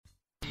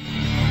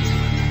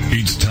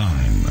It's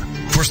time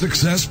for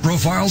Success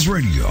Profiles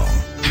Radio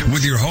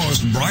with your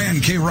host, Brian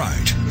K.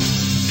 Wright.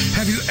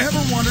 Have you ever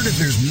wondered if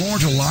there's more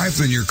to life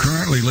than you're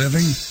currently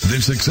living?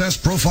 Then Success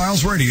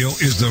Profiles Radio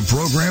is the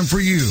program for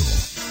you.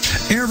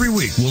 Every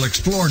week, we'll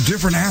explore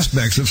different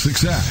aspects of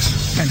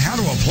success and how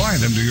to apply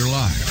them to your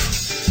life.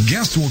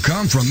 Guests will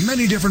come from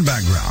many different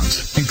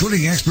backgrounds,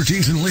 including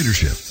expertise in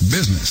leadership,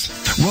 business,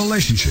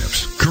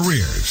 relationships,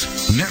 careers,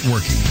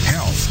 networking,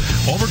 health,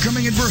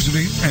 overcoming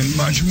adversity, and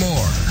much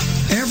more.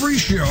 Every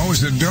show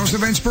is a dose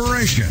of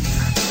inspiration.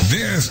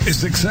 This is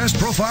Success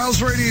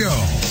Profiles Radio.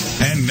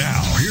 And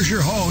now, here's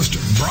your host,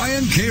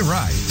 Brian K.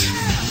 Wright.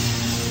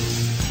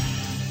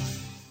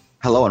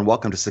 Hello and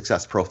welcome to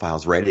Success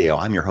Profiles Radio.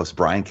 I'm your host,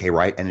 Brian K.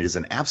 Wright, and it is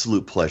an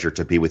absolute pleasure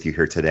to be with you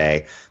here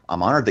today.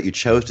 I'm honored that you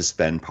chose to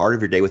spend part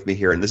of your day with me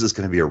here, and this is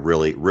going to be a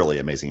really, really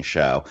amazing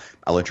show.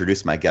 I'll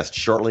introduce my guest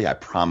shortly. I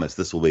promise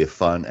this will be a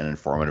fun and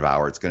informative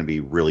hour. It's going to be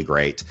really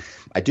great.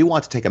 I do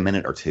want to take a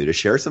minute or two to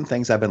share some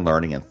things I've been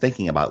learning and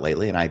thinking about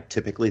lately, and I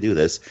typically do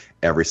this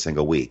every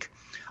single week.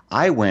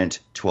 I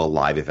went to a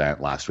live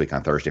event last week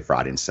on Thursday,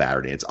 Friday, and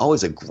Saturday. It's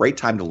always a great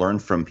time to learn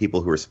from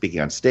people who are speaking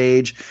on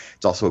stage.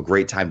 It's also a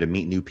great time to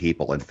meet new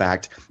people. In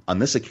fact, on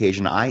this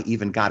occasion, I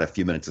even got a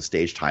few minutes of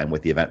stage time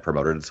with the event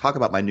promoter to talk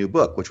about my new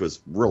book, which was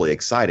really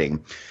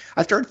exciting.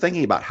 I started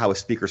thinking about how a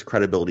speaker's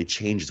credibility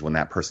changes when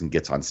that person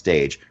gets on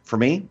stage. For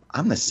me,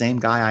 I'm the same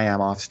guy I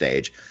am off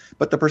stage.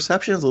 But the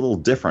perception is a little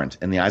different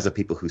in the eyes of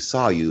people who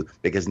saw you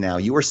because now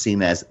you are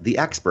seen as the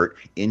expert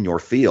in your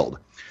field.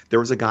 There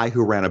was a guy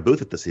who ran a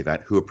booth at this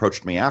event who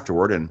approached me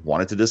afterward and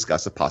wanted to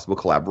discuss a possible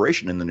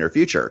collaboration in the near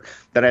future.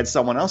 Then I had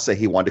someone else say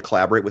he wanted to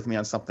collaborate with me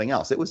on something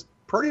else. It was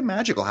pretty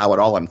magical how it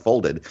all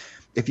unfolded.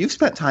 If you've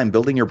spent time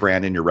building your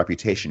brand and your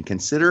reputation,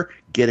 consider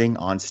getting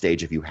on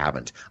stage if you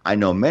haven't. I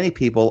know many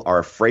people are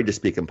afraid to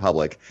speak in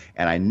public,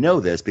 and I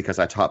know this because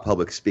I taught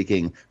public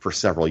speaking for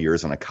several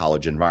years in a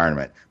college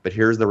environment. But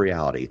here's the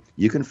reality.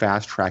 You can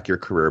fast track your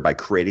career by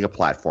creating a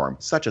platform,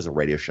 such as a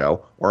radio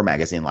show or a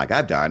magazine like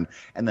I've done,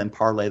 and then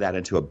parlay that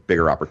into a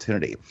bigger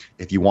opportunity.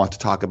 If you want to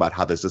talk about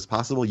how this is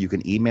possible, you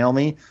can email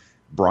me,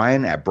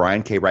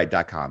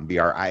 Brian@BrianKWright.com,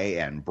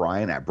 Brian,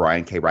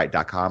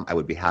 Brian@BrianKWright.com. I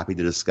would be happy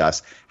to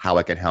discuss how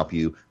I can help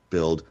you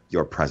build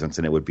your presence,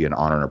 and it would be an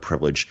honor and a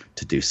privilege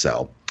to do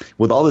so.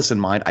 With all this in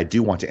mind, I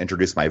do want to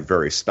introduce my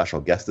very special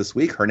guest this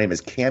week. Her name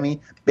is Cami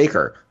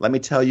Baker. Let me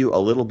tell you a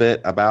little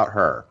bit about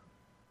her.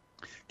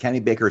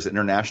 Cami Baker is an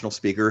international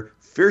speaker,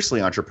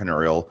 fiercely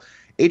entrepreneurial,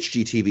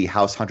 HGTV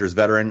House Hunters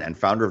veteran, and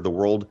founder of the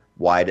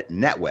worldwide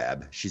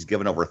NetWeb. She's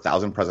given over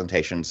 1,000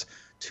 presentations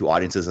to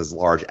audiences as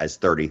large as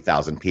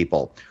 30,000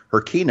 people.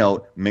 Her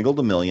keynote, Mingle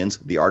to Millions,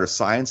 The Art of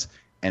Science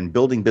and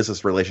Building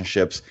Business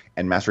Relationships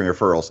and Mastering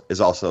Referrals,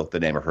 is also the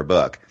name of her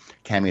book.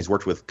 Cami has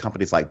worked with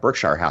companies like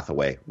Berkshire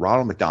Hathaway,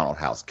 Ronald McDonald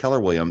House, Keller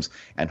Williams,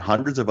 and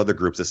hundreds of other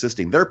groups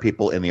assisting their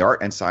people in the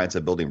art and science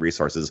of building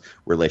resources,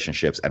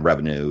 relationships, and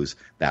revenues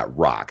that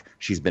rock.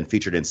 She's been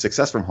featured in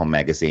Success from Home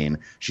magazine.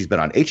 She's been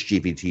on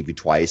HGTV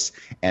twice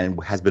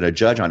and has been a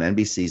judge on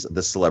NBC's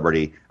The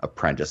Celebrity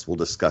Apprentice. We'll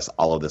discuss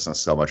all of this and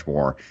so much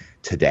more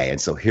today.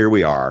 And so here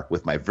we are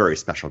with my very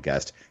special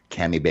guest,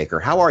 Cami Baker.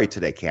 How are you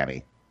today,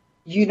 Cami?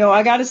 You know,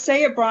 I got to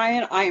say it,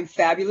 Brian. I am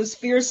fabulous,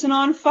 fierce, and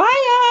on fire.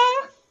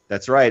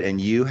 That's right. And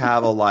you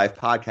have a live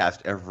podcast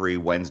every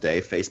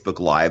Wednesday, Facebook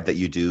Live, that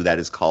you do that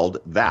is called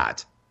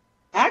That.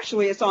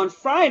 Actually, it's on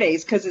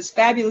Fridays because it's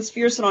Fabulous,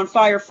 Fierce, and on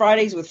Fire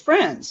Fridays with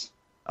Friends.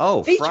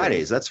 Oh, featured.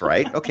 Fridays. That's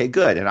right. Okay,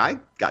 good. And I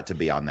got to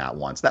be on that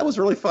once. That was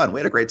really fun.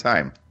 We had a great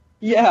time.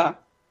 Yeah.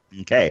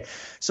 Okay.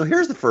 So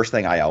here's the first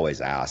thing I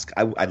always ask.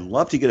 I'd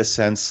love to get a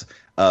sense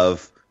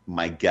of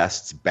my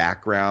guest's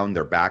background,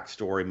 their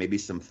backstory, maybe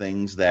some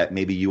things that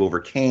maybe you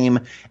overcame,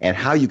 and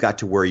how you got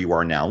to where you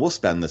are now. We'll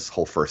spend this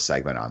whole first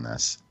segment on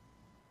this.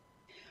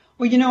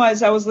 Well, you know,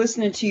 as I was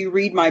listening to you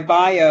read my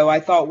bio, I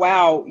thought,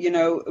 wow, you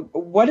know,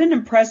 what an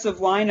impressive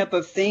lineup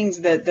of things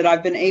that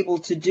I've been able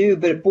to do.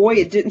 But boy,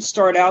 it didn't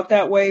start out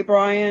that way,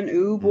 Brian.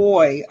 Ooh,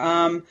 boy.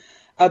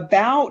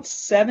 About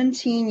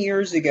 17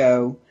 years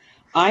ago,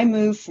 I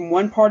moved from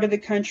one part of the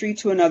country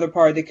to another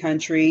part of the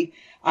country.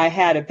 I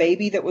had a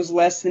baby that was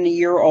less than a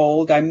year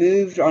old. I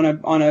moved on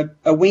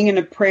a wing and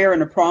a prayer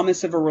and a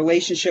promise of a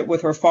relationship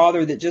with her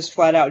father that just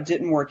flat out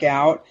didn't work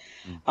out.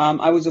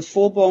 I was a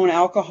full-blown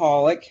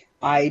alcoholic.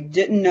 I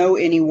didn't know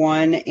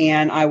anyone,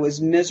 and I was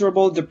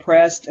miserable,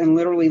 depressed, and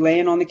literally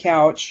laying on the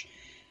couch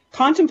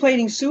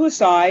contemplating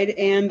suicide.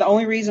 And the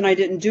only reason I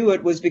didn't do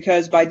it was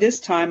because by this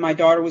time my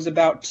daughter was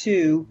about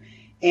 2.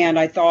 And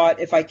I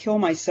thought, if I kill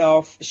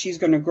myself, she's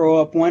going to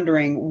grow up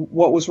wondering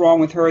what was wrong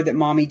with her that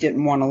mommy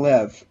didn't want to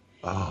live.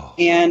 Oh.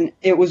 And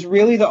it was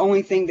really the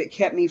only thing that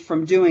kept me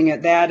from doing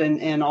it, that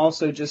and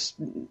also just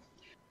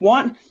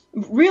not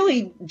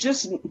really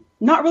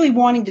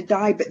wanting to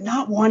die, but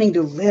not wanting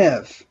to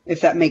live,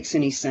 if that makes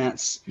any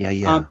sense.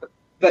 Yeah.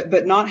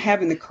 But not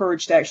having the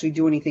courage to actually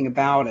do anything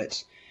about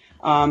it.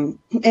 And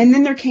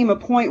then there came a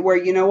point where,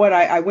 you know what,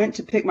 I went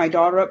to pick my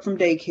daughter up from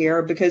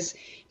daycare because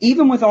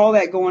even with all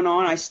that going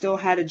on, I still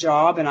had a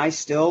job and I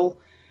still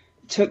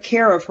took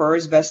care of her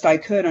as best I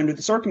could under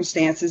the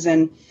circumstances.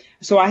 And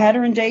so I had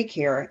her in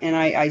daycare, and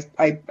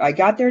I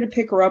got there to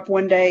pick her up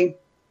one day.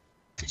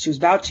 She was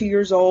about 2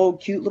 years old,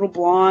 cute little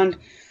blonde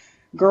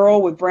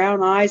girl with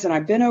brown eyes. And I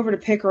bent over to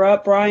pick her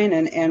up, Brian.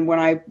 And when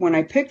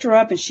I picked her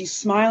up and she's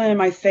smiling in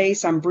my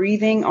face, I'm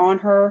breathing on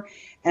her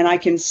and I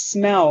can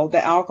smell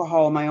the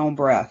alcohol in my own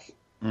breath.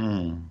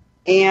 Mm.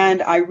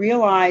 And I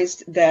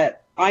realized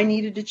that I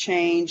needed to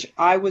change.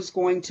 I was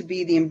going to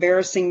be the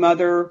embarrassing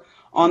mother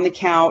on the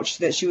couch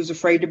that she was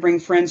afraid to bring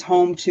friends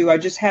home to. I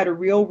just had a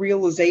real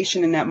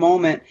realization in that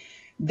moment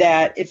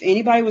that if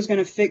anybody was going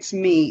to fix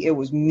me, it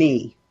was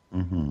me.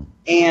 Mm-hmm.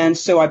 And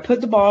so I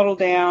put the bottle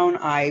down.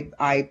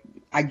 I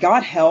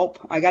got help.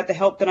 I got the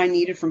help that I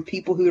needed from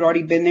people who had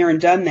already been there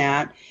and done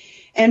that.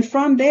 And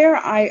from there,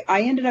 I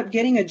ended up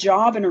getting a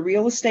job in a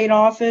real estate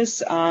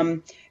office.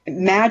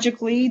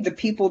 Magically, the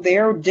people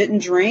there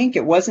didn't drink.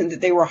 It wasn't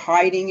that they were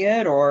hiding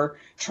it or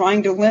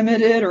trying to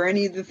limit it or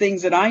any of the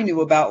things that I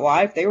knew about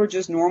life. They were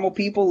just normal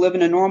people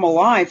living a normal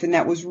life. And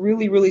that was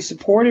really, really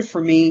supportive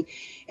for me.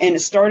 And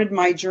it started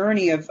my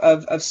journey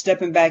of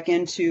stepping back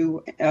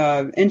into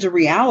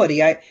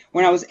reality.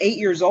 When I was 8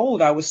 years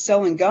old, I was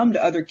selling gum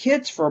to other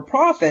kids for a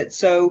profit.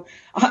 So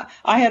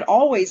I had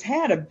always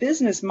had a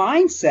business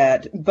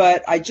mindset,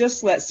 but I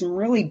just let some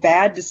really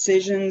bad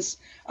decisions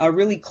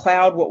really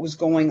cloud what was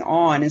going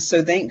on. And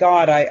so thank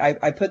God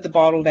I put the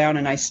bottle down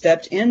and I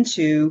stepped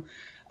into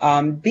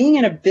being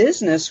in a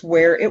business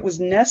where it was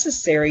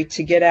necessary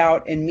to get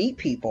out and meet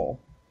people.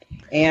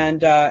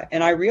 And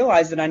I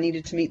realized that I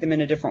needed to meet them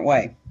in a different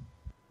way.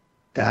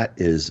 That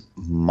is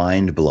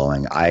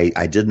mind-blowing.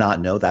 I did not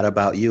know that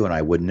about you, and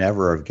I would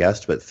never have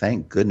guessed, but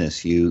thank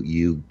goodness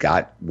you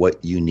got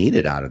what you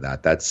needed out of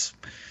that. That's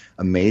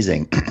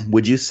amazing.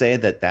 Would you say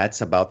that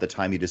that's about the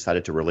time you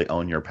decided to really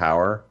own your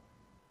power?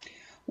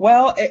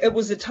 Well, it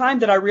was the time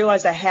that I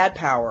realized I had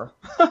power.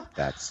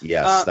 That's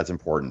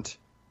important.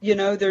 You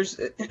know,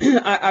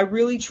 I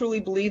really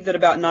truly believe that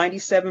about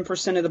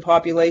 97% of the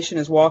population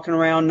is walking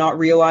around not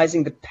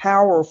realizing the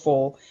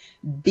powerful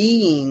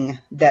being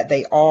that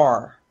they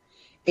are.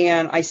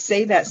 And I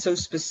say that so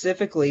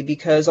specifically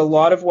because a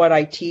lot of what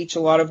I teach, a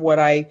lot of what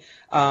I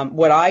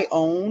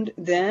owned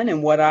then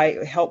and what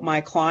I help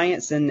my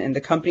clients and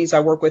the companies I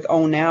work with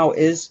own now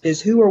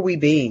is who are we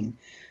being?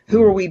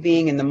 Who are we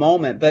being in the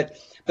moment? But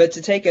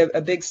to take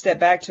a big step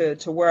back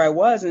to where I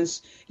was,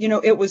 is, you know,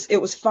 it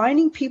was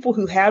finding people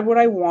who had what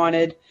I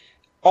wanted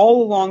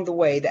all along the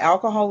way. The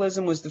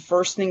alcoholism was the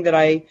first thing that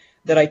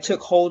I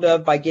took hold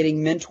of by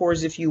getting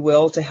mentors, if you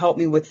will, to help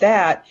me with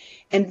that.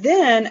 And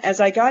then as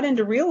I got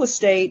into real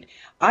estate,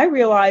 I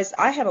realized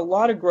I had a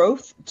lot of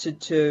growth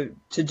to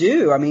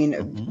do. I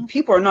mean,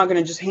 people are not going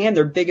to just hand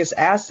their biggest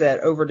asset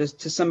over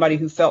to somebody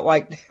who felt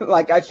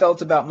like I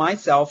felt about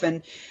myself.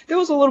 And there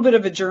was a little bit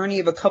of a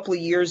journey of a couple of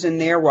years in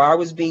there where I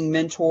was being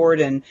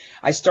mentored, and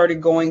I started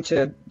going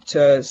to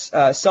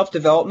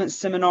self-development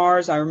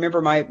seminars. I remember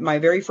my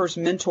very first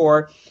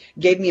mentor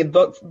gave me a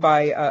book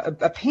by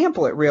a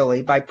pamphlet,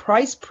 really, by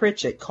Price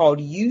Pritchett called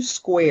U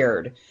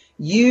Squared.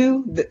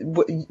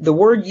 The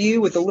word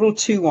U with a little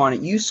 2 on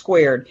it, U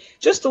Squared.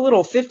 Just a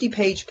little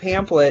 50-page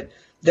pamphlet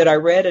that I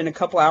read in a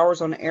couple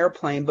hours on an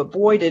airplane, but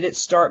boy, did it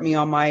start me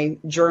on my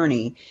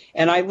journey.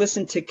 And I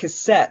listened to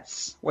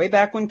cassettes way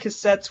back when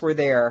cassettes were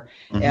there.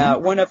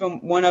 One of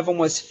them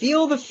was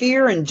Feel the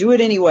Fear and Do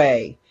It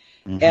Anyway.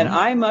 And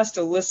I must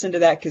have listened to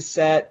that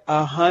cassette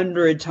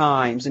 100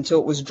 times until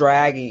it was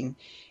dragging.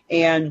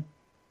 And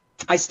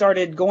I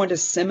started going to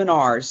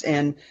seminars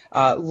and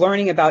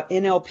learning about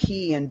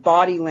NLP and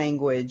body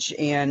language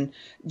and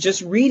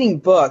just reading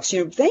books.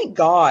 You know, thank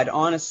God,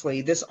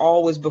 honestly, this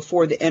all was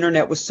before the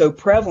internet was so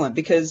prevalent,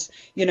 because,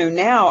 you know,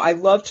 now I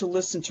love to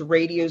listen to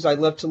radios. I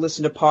love to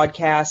listen to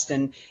podcasts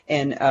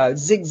and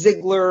Zig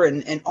Ziglar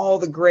and all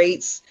the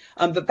greats.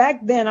 But back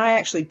then I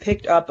actually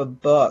picked up a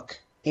book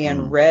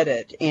and read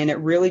it, and it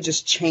really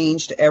just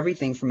changed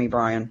everything for me,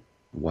 Brian.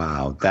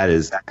 Wow, that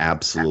is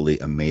absolutely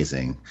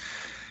amazing.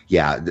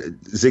 Yeah,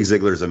 Zig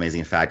Ziglar is amazing.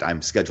 In fact,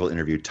 I'm scheduled to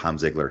interview Tom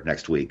Ziglar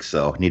next week,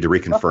 so need to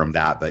reconfirm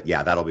that. But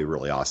yeah, that'll be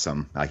really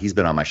awesome. He's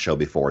been on my show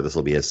before. This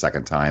will be his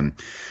second time.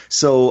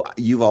 So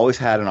you've always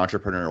had an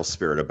entrepreneurial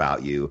spirit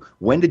about you.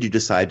 When did you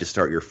decide to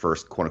start your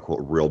first quote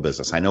unquote real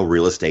business? I know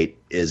real estate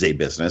is a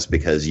business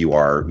because you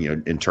are, you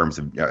know, in terms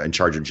of in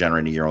charge of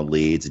generating your own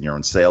leads and your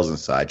own sales and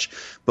such.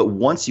 But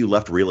once you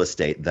left real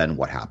estate, then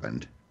what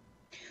happened?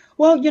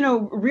 Well, you know,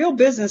 real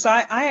business,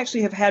 I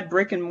actually have had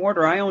brick and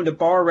mortar. I owned a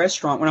bar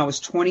restaurant when I was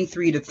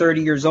 23 to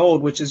 30 years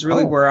old, which is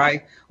really where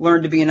I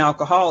learned to be an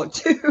alcoholic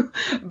too.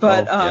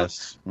 But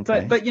yes.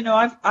 Okay. but you know,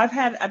 I've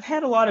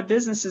had a lot of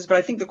businesses, but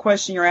I think the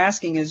question you're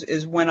asking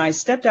is when I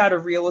stepped out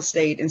of real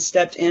estate and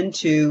stepped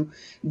into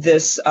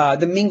this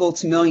the Mingle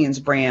to Millions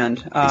brand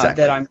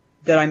Exactly.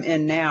 that I'm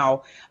in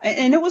now.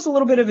 And it was a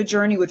little bit of a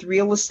journey with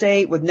real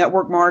estate, with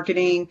network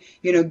marketing,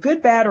 you know,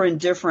 good, bad, or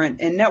indifferent.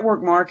 In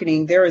network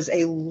marketing, there is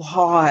a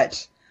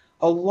lot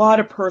a lot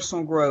of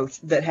personal growth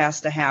that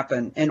has to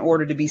happen in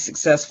order to be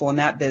successful in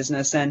that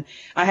business. And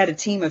I had a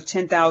team of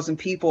 10,000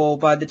 people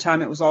by the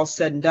time it was all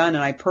said and done,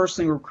 and I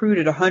personally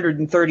recruited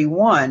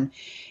 131.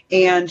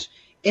 And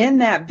in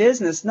that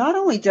business, not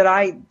only did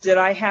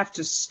I have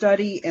to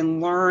study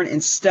and learn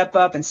and step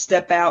up and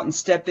step out and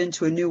step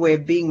into a new way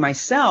of being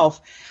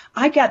myself,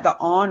 I got the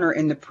honor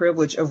and the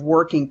privilege of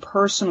working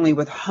personally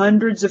with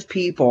hundreds of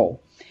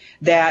people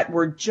that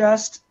were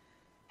just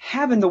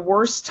having the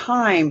worst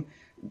time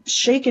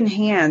shaking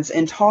hands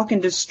and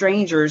talking to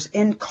strangers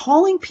and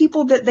calling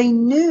people that they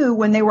knew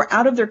when they were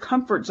out of their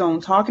comfort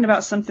zone, talking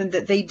about something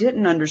that they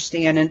didn't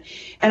understand.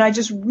 And I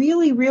just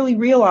really, really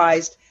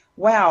realized,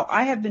 wow,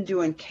 I have been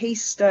doing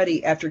case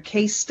study after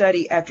case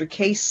study after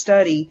case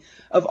study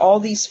of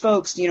all these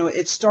folks. You know,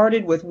 it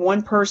started with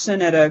one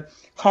person at a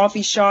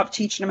coffee shop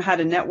teaching them how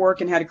to network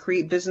and how to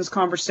create business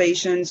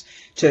conversations,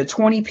 to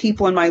 20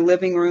 people in my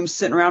living room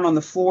sitting around on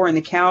the floor and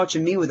the couch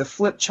and me with a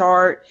flip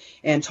chart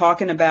and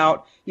talking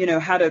about, you know,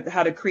 how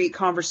to create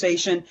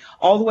conversation,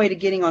 all the way to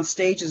getting on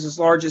stages as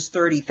large as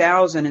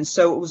 30,000. And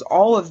so it was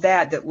all of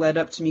that led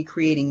up to me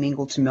creating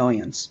Mingle to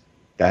Millions.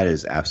 That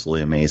is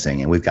absolutely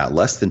amazing. And we've got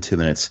less than 2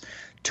 minutes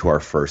to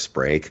our first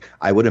break.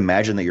 I would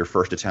imagine that your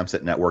first attempts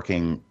at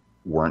networking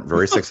weren't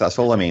very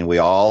successful. I mean,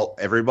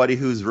 everybody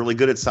who's really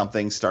good at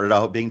something started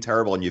out being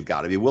terrible, and you've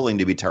got to be willing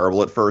to be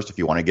terrible at first if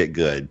you want to get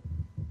good.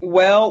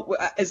 Well,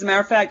 as a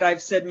matter of fact,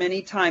 I've said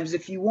many times,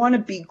 if you want to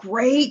be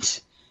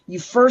great, you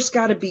first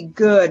got to be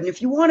good. And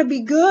if you want to be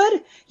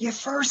good, you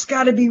first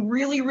got to be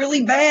really,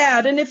 really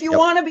bad. And if you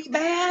want to be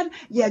bad,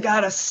 you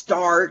got to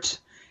start.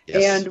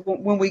 Yes. And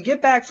when we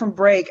get back from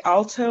break,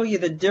 I'll tell you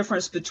the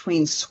difference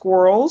between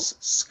squirrels,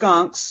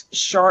 skunks,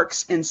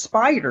 sharks, and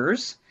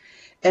spiders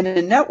in a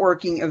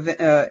networking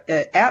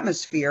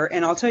atmosphere.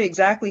 And I'll tell you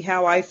exactly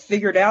how I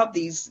figured out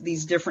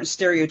these different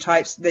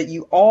stereotypes that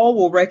you all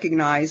will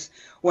recognize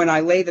when I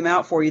lay them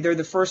out for you. They're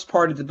the first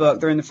part of the book.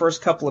 They're in the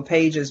first couple of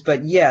pages.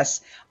 But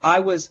yes, I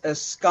was a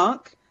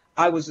skunk,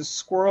 I was a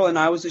squirrel, and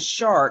I was a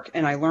shark,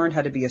 and I learned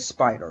how to be a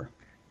spider.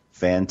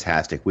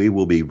 Fantastic. We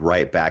will be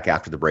right back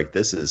after the break.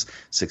 This is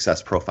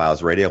Success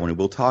Profiles Radio, and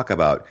we'll talk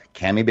about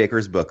Cami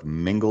Baker's book,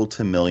 Mingle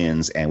to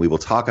Millions, and we will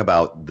talk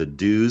about the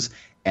do's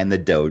and the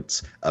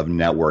don'ts of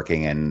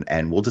networking,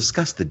 and we'll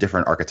discuss the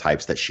different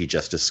archetypes that she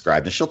just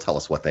described, and she'll tell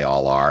us what they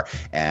all are.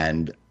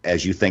 And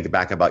as you think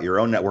back about your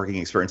own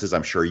networking experiences,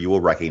 I'm sure you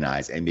will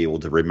recognize and be able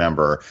to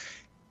remember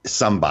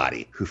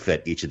somebody who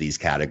fit each of these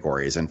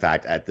categories. In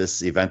fact, at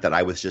this event that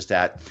I was just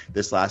at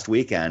this last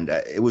weekend,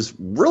 it was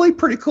really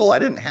pretty cool. I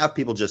didn't have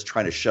people just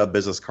trying to shove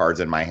business cards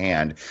in my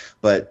hand,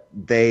 but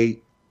they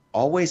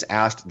always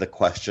asked the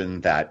question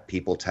that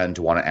people tend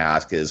to want to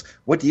ask is,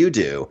 what do you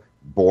do?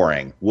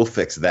 Boring. We'll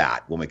fix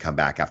that when we come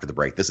back after the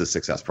break. This is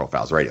Success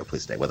Profiles Radio.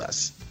 Please stay with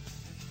us.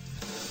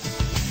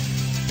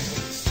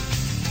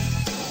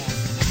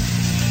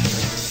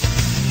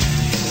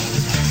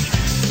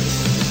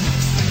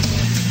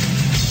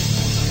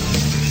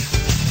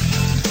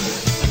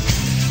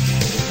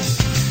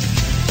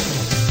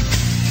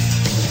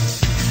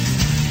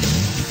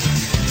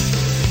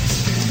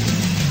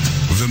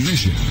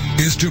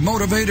 Is to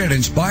motivate and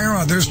inspire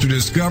others to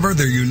discover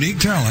their unique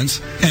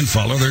talents and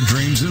follow their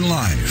dreams in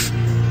life.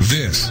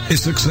 This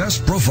is Success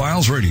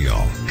Profiles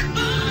Radio.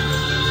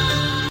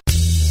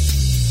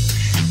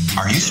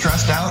 Are you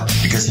stressed out?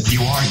 Because if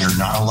you are, you're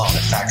not alone.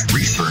 In fact,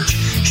 research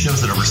shows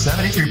that over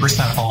 73%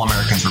 of all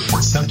Americans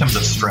report symptoms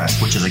of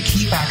stress, which is a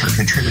key factor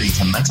contributing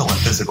to mental and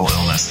physical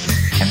illness.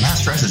 And that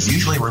stress is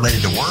usually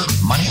related to work,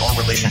 money, or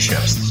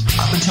relationships.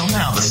 Up until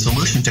now, the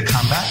solution to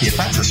combat the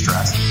effects of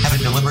stress have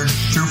been delivered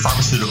through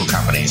pharmaceutical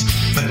companies.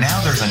 But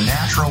now there's a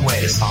natural way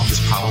to solve this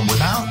problem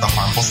without the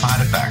harmful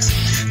side effects.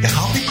 The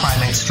Healthy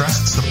Primate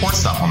Stress Support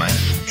Supplement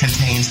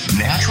contains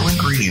natural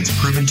ingredients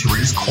proven to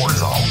reduce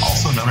cortisol,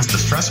 also known as the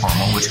stress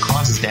hormone, which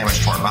causes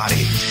damage to our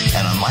body.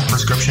 And unlike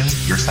prescriptions,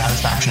 your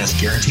satisfaction is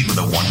guaranteed with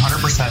a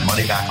 100%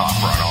 money-back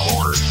offer on all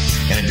orders.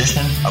 In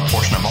addition, a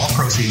portion of all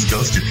proceeds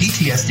goes to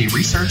PTSD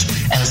research,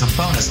 and as a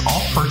bonus,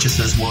 all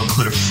purchases will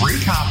include a free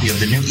copy of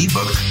the new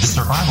ebook, The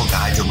Survival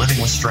Guide to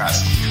Living with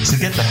Stress. So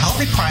get the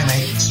Healthy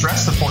Primate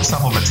Stress Support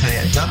Supplement today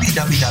at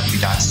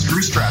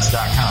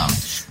www.screwstress.com.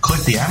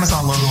 Click the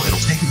Amazon logo.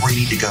 It'll take you where you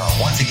need to go.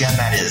 Once again,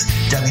 that is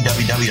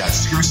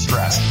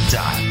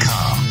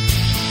www.screwstress.com.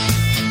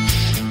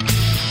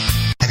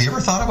 Have you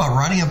ever thought about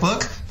writing a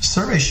book?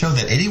 Surveys show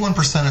that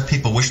 81% of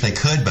people wish they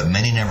could, but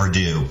many never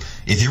do.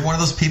 If you're one of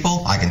those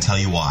people, I can tell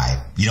you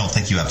why. You don't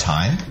think you have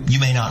time, you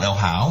may not know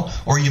how,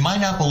 or you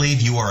might not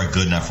believe you are a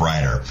good enough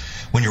writer.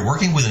 When you're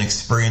working with an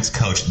experienced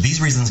coach,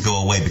 these reasons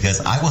go away because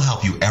I will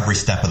help you every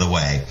step of the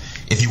way.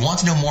 If you want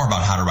to know more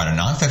about how to write a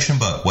nonfiction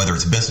book, whether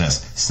it's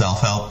business,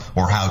 self-help,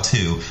 or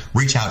how-to,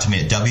 reach out to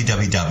me at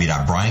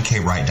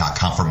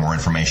www.briankWright.com for more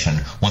information.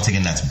 Once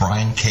again, that's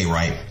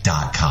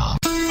briankWright.com.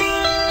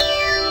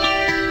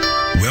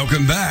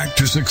 Welcome back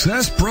to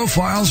Success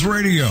Profiles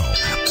Radio.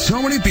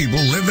 So many people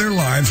live their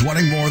lives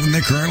wanting more than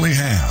they currently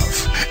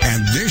have.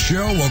 And this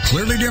show will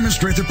clearly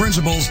demonstrate the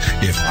principles,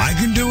 if I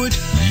can do it,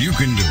 you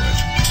can do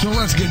it. So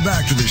let's get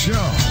back to the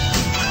show.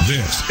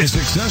 This is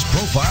Success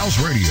Profiles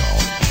Radio.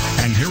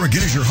 And here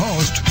again is your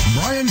host,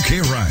 Brian K.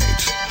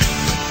 Wright.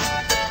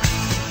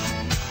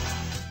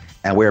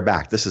 And we're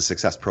back. This is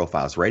Success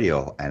Profiles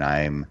Radio, and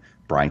I'm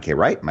Brian K.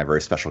 Wright. My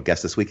very special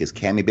guest this week is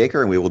Cami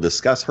Baker, and we will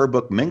discuss her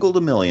book, Mingle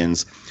to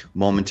Millions,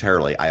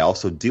 momentarily. I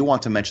also do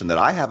want to mention that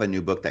I have a new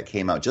book that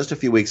came out just a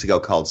few weeks ago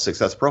called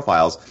Success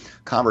Profiles,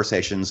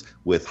 Conversations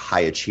with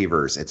High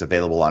Achievers. It's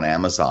available on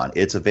Amazon.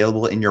 It's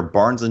available in your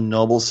Barnes &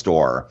 Noble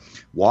store.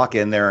 Walk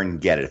in there and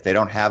get it. If they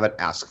don't have it,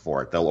 ask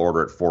for it. They'll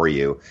order it for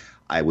you.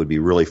 I would be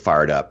really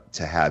fired up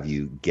to have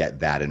you get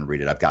that and read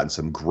it. I've gotten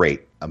some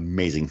great,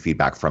 amazing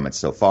feedback from it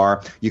so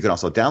far. You can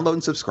also download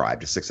and subscribe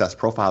to Success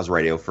Profiles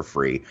Radio for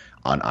free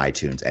on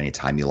iTunes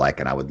anytime you like,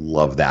 and I would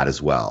love that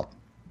as well.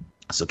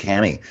 So,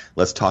 Cami,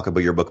 let's talk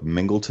about your book,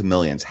 Mingle to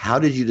Millions. How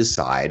did you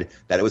decide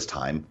that it was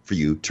time for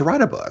you to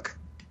write a book?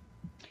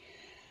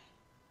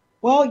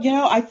 Well,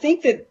 I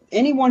think that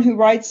anyone who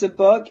writes a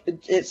book,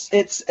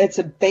 it's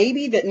a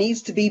baby that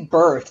needs to be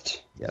birthed.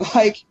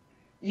 Yes.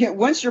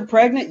 Once you're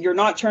pregnant, you're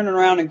not turning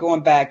around and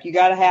going back. You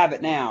got to have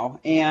it now.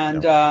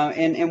 And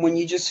and when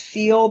you just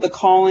feel the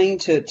calling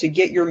to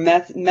get your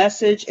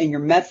message and your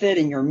method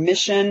and your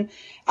mission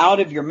out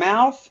of your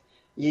mouth,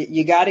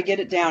 you got to get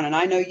it down. And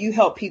I know you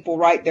help people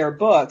write their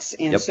books,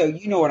 and so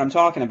you know what I'm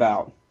talking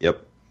about.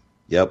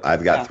 Yep.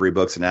 I've got 3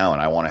 books now,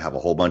 and I want to have a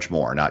whole bunch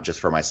more, not just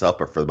for myself,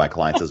 but for my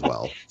clients as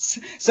well.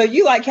 So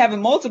you like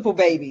having multiple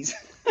babies.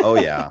 Oh,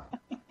 yeah.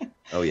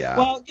 Oh, yeah.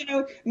 Well,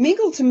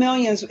 Mingle to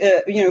Millions,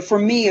 for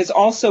me is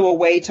also a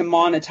way to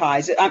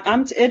monetize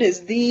it. It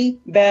is the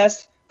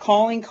best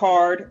calling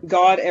card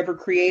God ever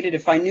created.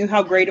 If I knew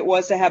how great it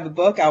was to have a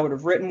book, I would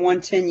have written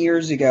one 10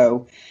 years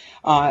ago.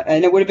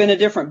 And it would have been a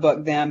different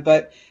book then.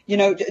 But,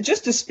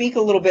 just to speak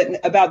a little bit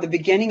about the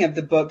beginning of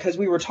the book, because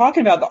we were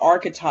talking about the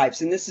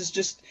archetypes, and this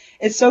is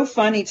it's so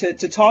funny to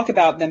talk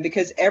about them,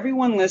 because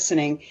everyone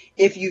listening,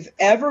 if you've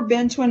ever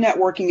been to a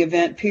networking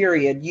event,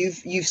 period,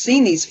 you've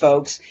seen these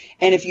folks.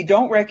 And if you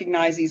don't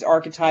recognize these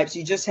archetypes,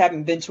 you just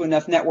haven't been to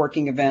enough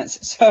networking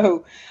events.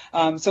 So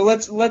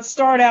let's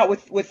start out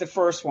with the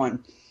first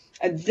one.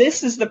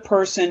 This is the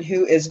person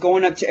who is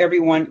going up to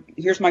everyone.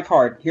 Here's my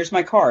card. Here's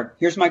my card.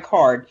 Here's my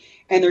card.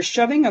 And they're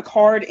shoving a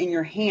card in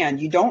your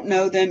hand. You don't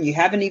know them. You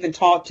haven't even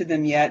talked to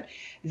them yet.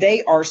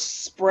 They are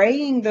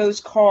spraying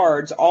those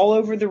cards all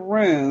over the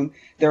room.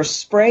 They're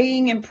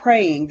spraying and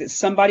praying that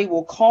somebody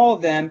will call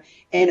them.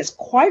 And it's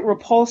quite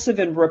repulsive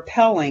and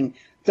repelling.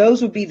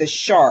 Those would be the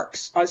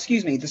sharks.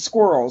 The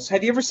squirrels.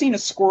 Have you ever seen a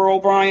squirrel,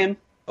 Brian?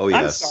 Oh,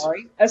 yes. I'm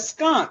sorry. A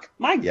skunk.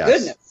 My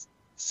goodness.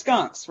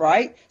 Skunks,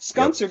 right?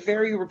 Skunks are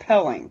very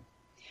repelling,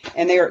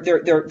 and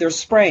they're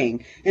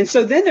spraying. And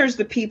so then there's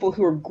the people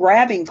who are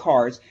grabbing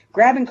cards.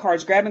 Can I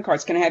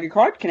have your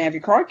card? Can I have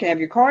your card? Can I have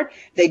your card?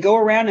 They go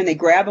around and they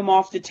grab them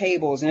off the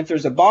tables. And if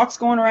there's a box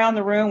going around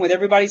the room with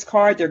everybody's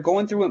card, they're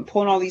going through and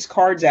pulling all these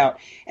cards out.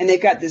 And they've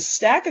got this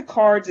stack of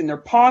cards in their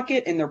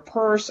pocket, in their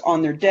purse,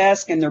 on their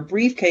desk, in their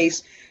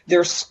briefcase.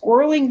 They're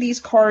squirreling these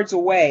cards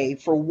away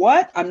for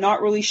what? I'm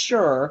not really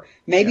sure.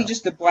 Maybe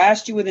just to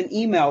blast you with an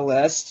email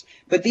list.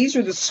 But these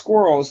are the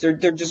squirrels. They're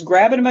just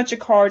grabbing a bunch of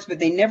cards, but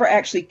they never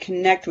actually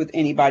connect with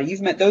anybody.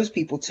 You've met those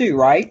people too,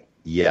 right?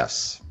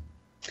 Yes.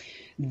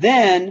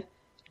 Then,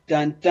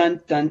 dun,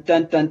 dun, dun,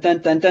 dun, dun, dun,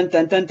 dun, dun,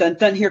 dun, dun, dun,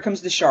 dun, here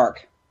comes the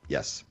shark.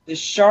 Yes. The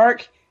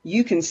shark,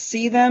 you can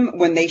see them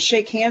when they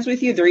shake hands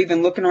with you. They're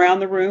even looking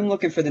around the room,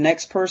 looking for the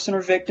next person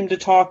or victim to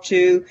talk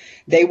to.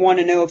 They want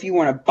to know if you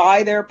want to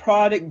buy their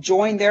product,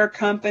 join their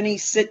company,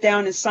 sit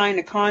down and sign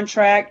a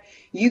contract.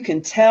 You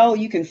can tell,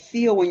 you can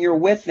feel when you're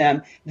with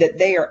them that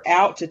they are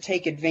out to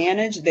take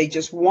advantage. They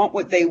just want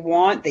what they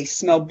want. They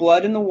smell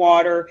blood in the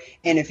water.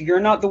 And if you're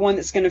not the one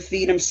that's going to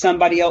feed them,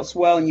 somebody else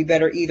will, and you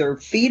better either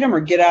feed them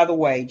or get out of the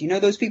way. Do you know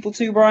those people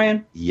too,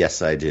 Brian?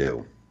 Yes, I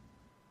do.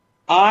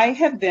 I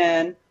have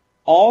been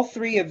all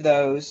 3 of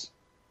those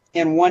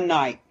in one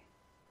night.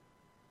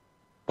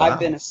 Wow. I've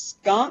been a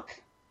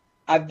skunk,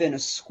 I've been a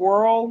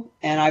squirrel,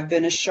 and I've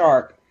been a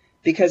shark,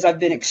 because I've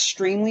been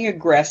extremely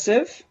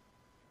aggressive,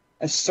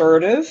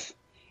 assertive,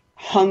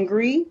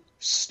 hungry,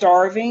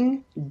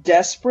 starving,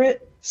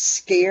 desperate,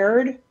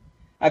 scared.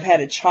 I've had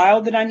a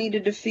child that I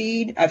needed to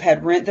feed. I've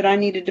had rent that I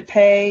needed to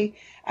pay.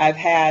 I've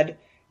had,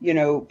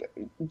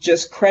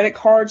 just credit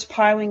cards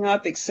piling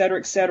up, et cetera,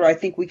 et cetera. I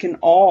think we can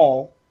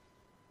all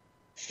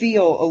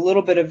feel a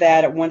little bit of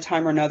that at one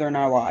time or another in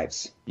our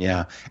lives.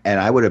 Yeah. And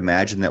I would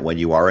imagine that when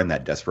you are in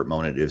that desperate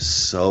moment, it is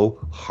so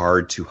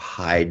hard to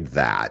hide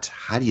that.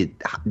 How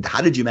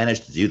did you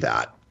manage to do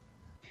that?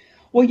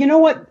 Well, you know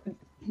what?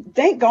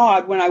 Thank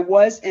God when I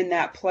was in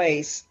that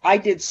place, I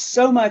did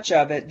so much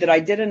of it that I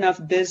did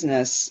enough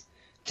business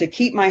to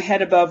keep my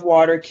head above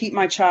water, keep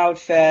my child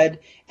fed,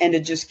 and to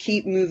just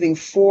keep moving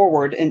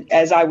forward. And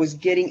as I was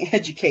getting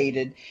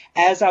educated,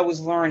 as I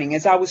was learning,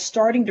 as I was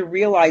starting to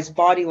realize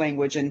body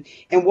language and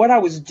what I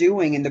was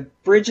doing and the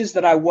bridges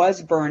that I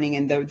was burning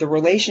and the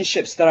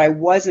relationships that I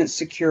wasn't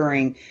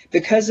securing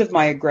because of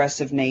my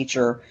aggressive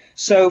nature.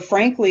 So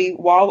frankly,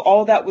 while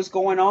all that was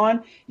going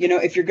on,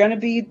 if you're going to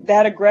be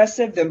that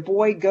aggressive, then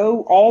boy,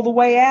 go all the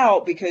way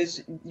out,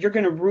 because you're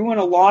going to ruin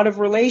a lot of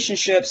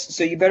relationships.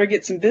 So you better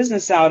get some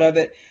business out of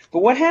it.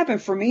 But what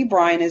happened for me,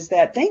 Brian, is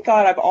that thank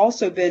God I've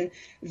also been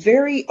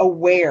very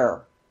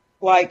aware.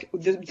 Like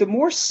the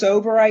more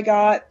sober I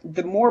got,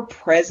 the more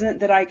present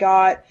that I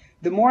got,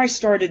 the more I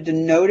started to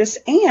notice.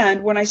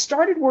 And when I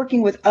started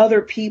working with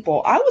other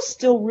people, I was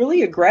still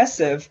really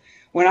aggressive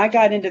when I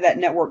got into that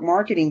network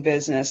marketing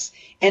business.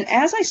 And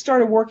as I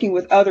started working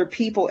with other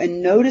people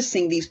and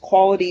noticing these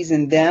qualities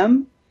in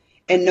them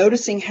and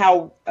noticing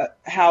how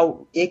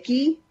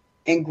icky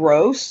and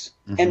gross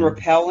and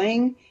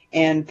repelling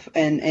and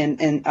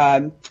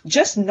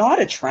just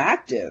not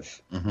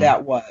attractive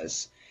that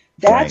was,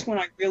 that's when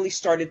I really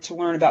started to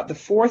learn about the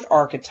fourth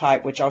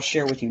archetype, which I'll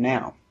share with you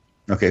now.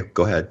 Okay,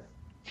 go ahead.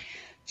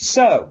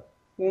 So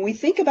when we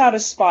think about a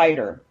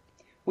spider,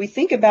 we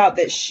think about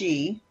that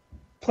she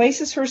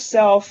places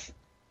herself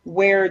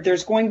where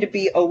there's going to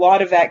be a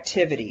lot of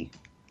activity,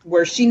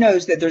 where she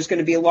knows that there's going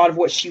to be a lot of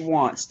what she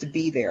wants to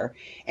be there.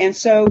 And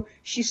so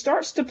she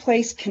starts to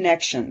place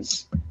connection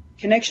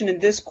in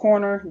this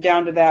corner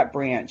down to that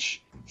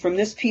branch, from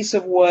this piece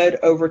of wood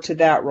over to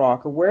that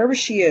rock, or wherever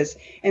she is.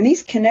 And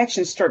these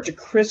connections start to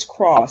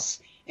crisscross,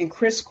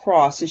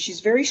 and she's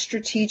very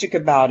strategic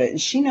about it.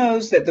 And she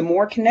knows that the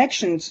more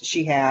connections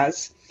she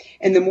has,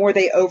 and the more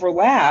they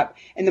overlap,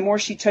 and the more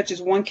she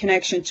touches one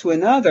connection to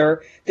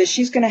another, that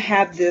she's going to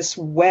have this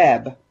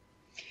web.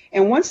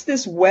 And once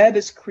this web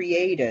is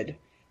created,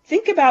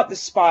 think about the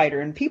spider.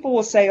 And people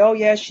will say, oh,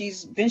 yeah, she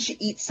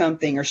eats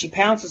something or she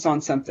pounces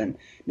on something.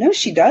 No,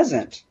 she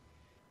doesn't.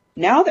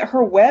 Now that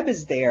her web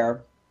is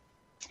there,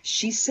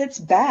 she sits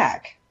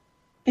back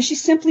and she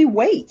simply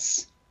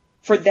waits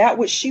for that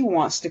which she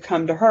wants to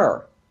come to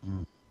her.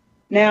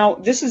 Now,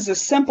 this is a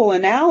simple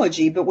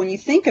analogy, but when you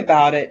think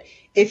about it,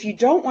 if you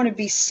don't want to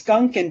be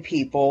skunking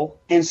people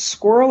and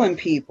squirreling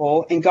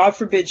people and, God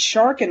forbid,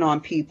 sharking on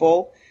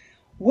people,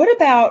 what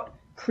about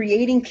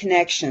creating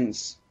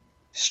connections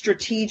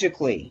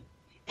strategically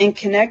and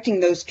connecting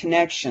those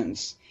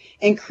connections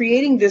and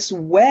creating this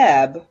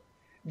web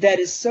that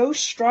is so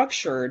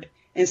structured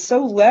and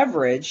so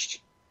leveraged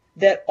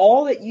that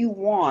all that you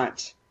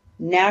want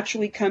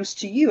naturally comes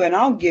to you? And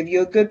I'll give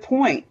you a good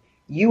point.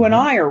 You and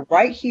I are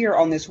right here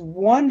on this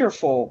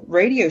wonderful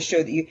radio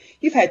show that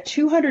you've had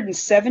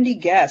 270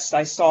 guests,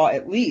 I saw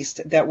at least,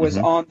 that was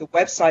on the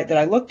website that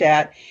I looked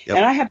at. Yep.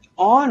 And I have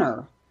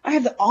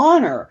the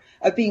honor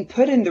of being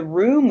put in the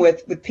room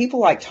with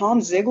people like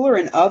Tom Ziegler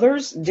and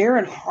others,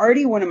 Darren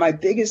Hardy, one of my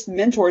biggest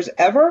mentors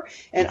ever.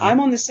 And I'm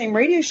on the same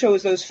radio show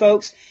as those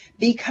folks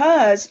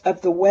because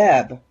of the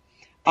web.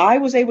 I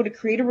was able to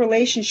create a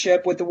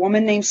relationship with a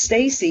woman named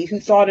Stacy who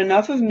thought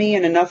enough of me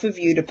and enough of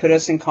you to put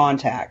us in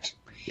contact.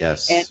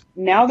 Yes. And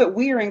now that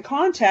we are in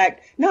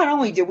contact, not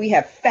only did we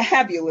have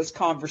fabulous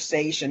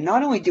conversation,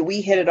 not only did we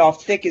hit it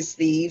off thick as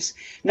thieves,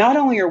 not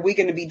only are we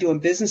going to be doing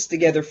business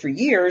together for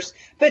years,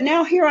 but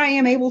now here I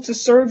am able to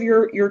serve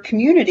your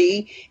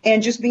community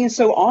and just being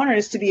so honored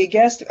as to be a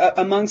guest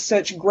among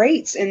such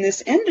greats in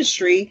this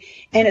industry.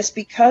 And it's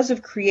because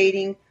of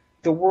creating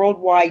the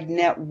worldwide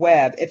net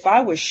web. If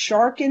I was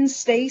sharking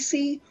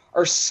Stacy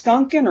or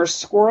skunking or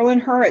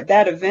squirreling her at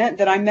that event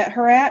that I met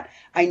her at,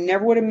 I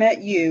never would have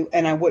met you,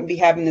 and I wouldn't be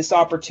having this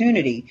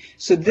opportunity.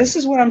 So this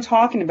is what I'm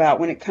talking about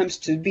when it comes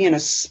to being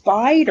a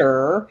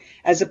spider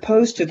as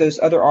opposed to those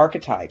other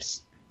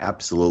archetypes.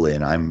 Absolutely,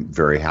 and I'm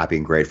very happy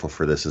and grateful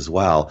for this as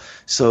well.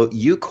 So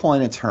you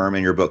coin a term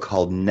in your book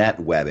called net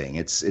webbing.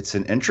 It's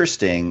an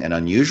interesting and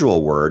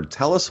unusual word.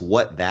 Tell us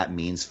what that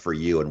means for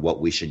you and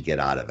what we should get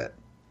out of it.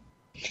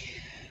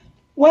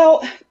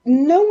 Well,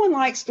 no one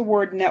likes the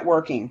word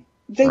networking.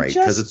 They right,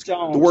 just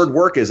don't. The word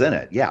work is in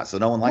it. Yeah, so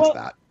no one likes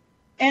that.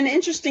 And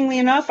interestingly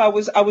enough, I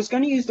was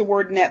going to use the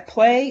word net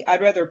play. I'd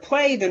rather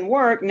play than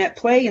work, net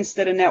play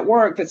instead of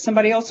network, but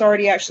somebody else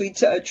already actually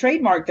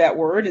trademarked that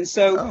word. And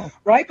so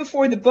right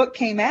before the book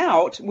came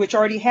out, which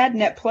already had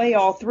net play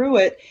all through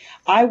it,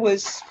 I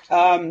was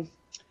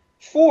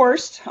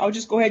forced, I'll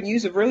just go ahead and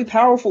use a really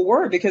powerful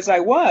word because I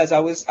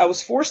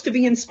was forced to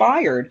be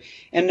inspired.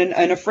 And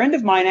a friend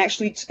of mine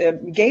actually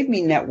gave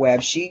me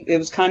NetWeb. It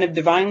was kind of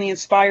divinely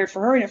inspired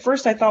for her. And at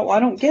first I thought, well, I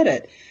don't get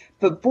it.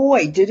 But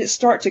boy, did it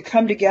start to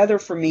come together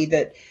for me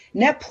that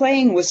net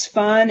playing was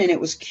fun and it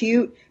was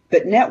cute,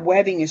 but net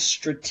webbing is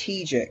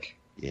strategic.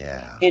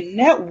 Yeah. And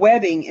net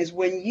webbing is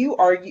when you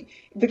are,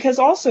 because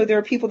also there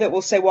are people that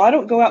will say, well, I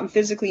don't go out and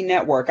physically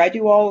network. I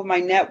do all of my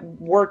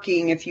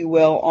networking, if you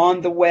will, on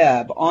the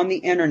web, on the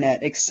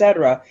internet,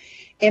 etc.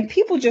 And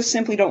people just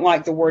simply don't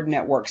like the word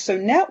network. So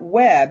net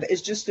web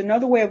is just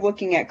another way of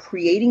looking at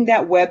creating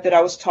that web that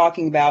I was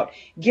talking about,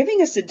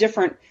 giving us a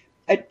different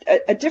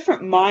a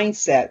different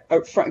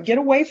mindset. Get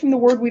away from the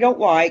word we don't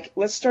like.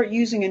 Let's start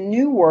using a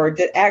new word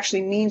that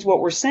actually means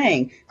what we're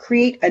saying.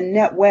 Create a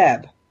net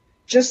web.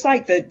 Just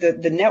like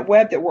the net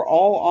web that we're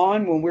all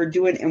on when we're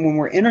doing and when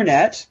we're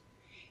internet.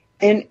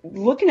 And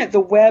looking at the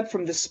web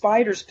from the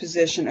spider's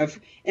position of,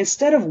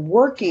 instead of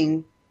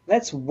working,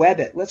 let's web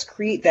it. Let's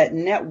create that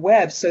net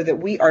web so that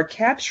we are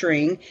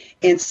capturing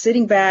and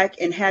sitting back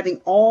and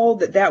having all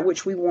that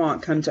which we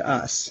want come to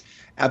us.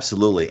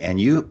 Absolutely.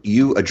 And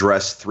you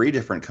address 3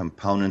 different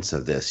components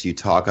of this. You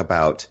talk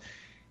about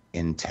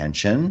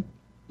intention,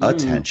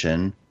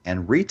 attention,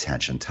 and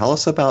retention. Tell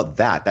us about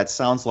that. That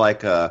sounds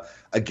like a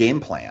game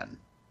plan.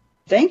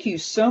 Thank you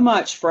so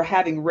much for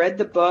having read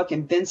the book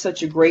and been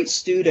such a great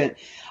student.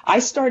 I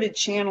started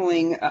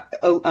channeling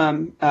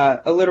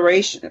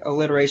alliteration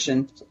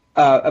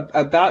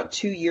about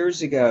 2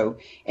 years ago,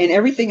 and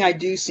everything I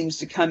do seems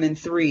to come in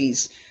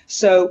threes.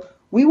 So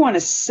we want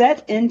to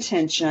set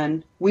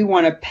intention, we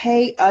want to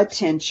pay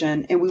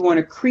attention, and we want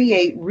to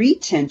create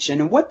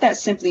retention. And what that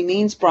simply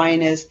means,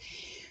 Brian, is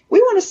we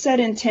want to set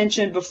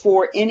intention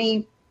before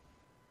any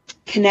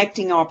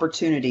connecting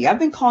opportunity. I've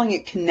been calling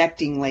it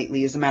connecting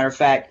lately, as a matter of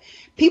fact.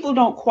 People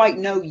don't quite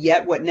know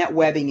yet what net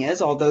webbing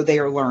is, although they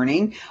are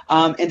learning,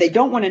 and they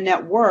don't want to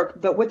network,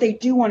 but what they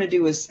do want to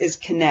do is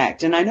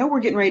connect. And I know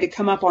we're getting ready to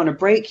come up on a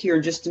break here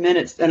in just a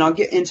minute, and I'll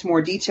get into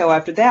more detail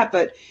after that.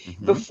 But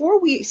before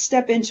we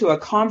step into a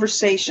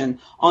conversation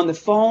on the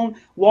phone,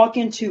 walk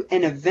into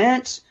an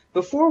event,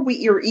 before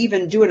we are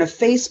even doing a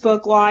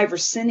Facebook Live or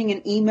sending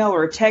an email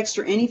or a text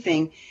or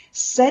anything,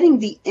 setting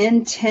the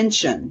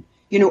intention.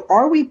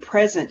 Are we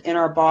present in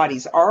our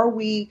bodies? Are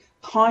we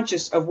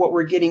conscious of what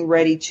we're getting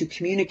ready to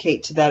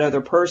communicate to that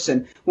other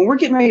person? When we're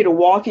getting ready to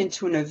walk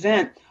into an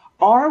event,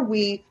 are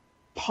we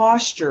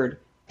postured,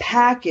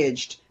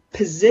 packaged,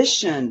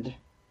 positioned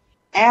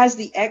as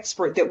the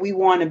expert that we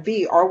want to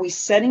be? Are we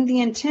setting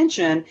the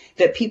intention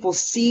that people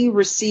see,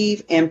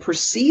 receive, and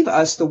perceive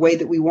us the way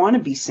that we want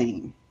to be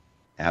seen?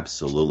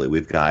 Absolutely.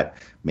 We've got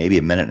maybe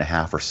a minute and a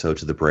half or so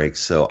to the break.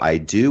 So I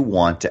do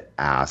want to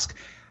ask,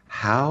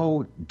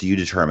 how do you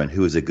determine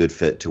who is a good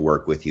fit to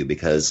work with you?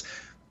 Because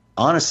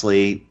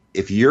honestly,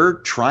 if you're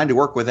trying to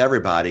work with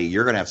everybody,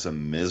 you're going to have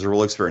some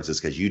miserable experiences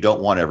because you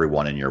don't want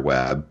everyone in your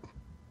web.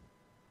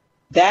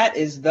 That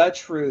is the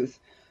truth.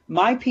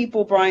 My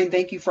people, Brian,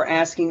 thank you for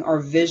asking, are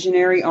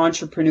visionary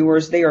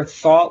entrepreneurs. They are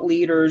thought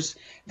leaders.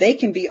 They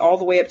can be all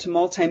the way up to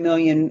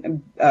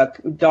multi-million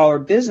dollar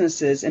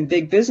businesses and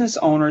big business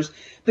owners,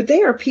 but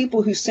they are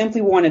people who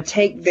simply want to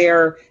take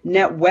their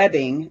net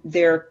webbing,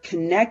 their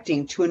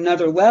connecting to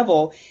another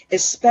level,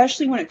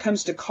 especially when it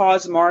comes to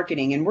cause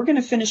marketing. And we're going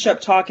to finish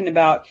up talking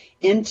about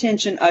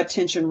intention,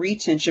 attention,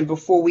 retention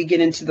before we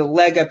get into the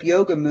leg up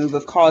yoga move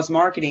of cause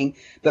marketing.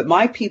 But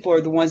my people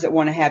are the ones that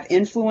want to have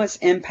influence,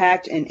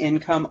 impact, and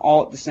income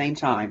all at the same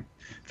time.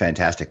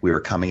 Fantastic. We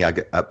were coming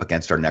up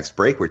against our next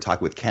break. We're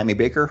talking with Cami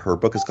Baker. Her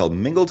book is called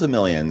Mingle to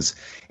Millions,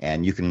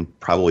 and you can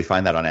probably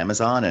find that on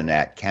Amazon and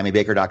at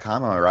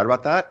CamiBaker.com. Am I right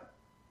about that?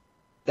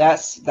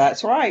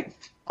 That's right.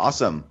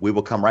 Awesome. We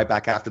will come right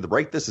back after the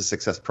break. This is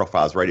Success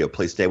Profiles Radio.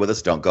 Please stay with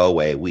us. Don't go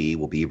away. We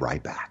will be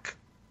right back.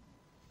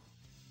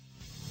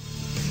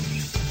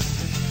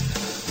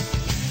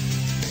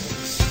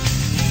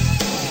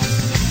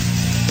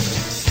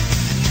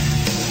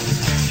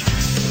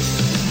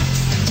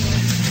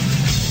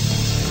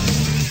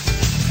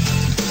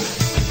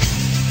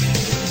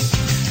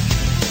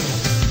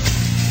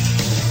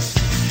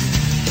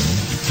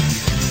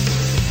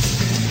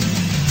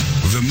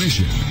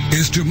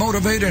 Is to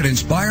motivate and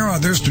inspire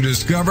others to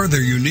discover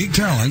their unique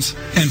talents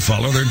and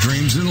follow their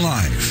dreams in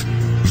life.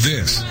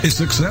 This is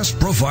Success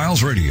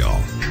Profiles Radio.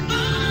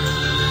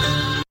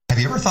 Have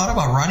you ever thought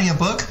about writing a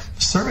book?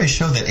 Surveys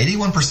show that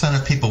 81%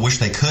 of people wish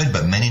they could,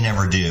 but many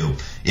never do.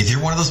 If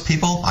you're one of those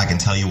people, I can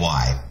tell you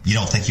why. You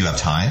don't think you have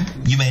time,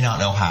 you may not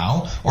know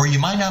how, or you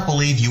might not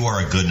believe you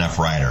are a good enough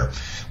writer.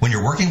 When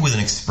you're working with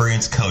an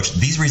experienced coach,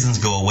 these reasons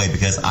go away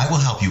because I will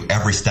help you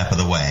every step of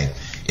the way.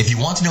 If you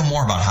want to know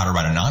more about how to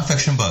write a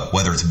nonfiction book,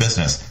 whether it's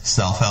business,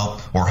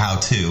 self-help, or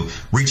how-to,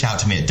 reach out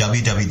to me at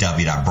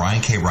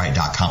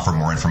www.briankwright.com for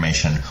more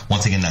information.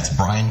 Once again, that's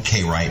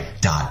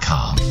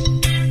briankwright.com.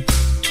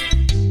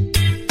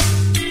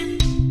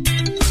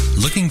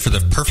 Looking for the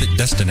perfect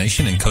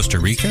destination in Costa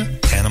Rica,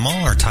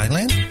 Panama, or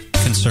Thailand?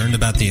 Concerned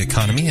about the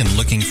economy and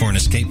looking for an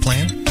escape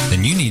plan?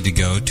 Then you need to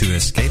go to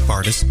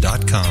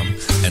escapeartist.com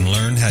and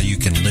learn how you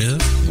can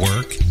live,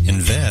 work,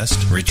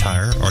 invest,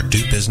 retire, or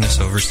do business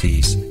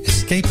overseas.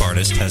 Escape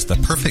Artist has the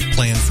perfect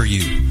plan for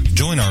you.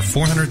 Join our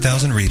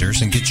 400,000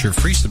 readers and get your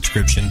free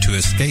subscription to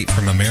Escape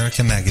from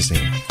America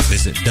magazine.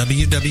 Visit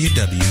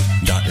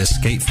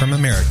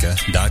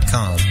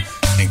www.escapefromamerica.com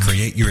and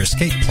create your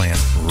escape plan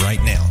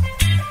right now.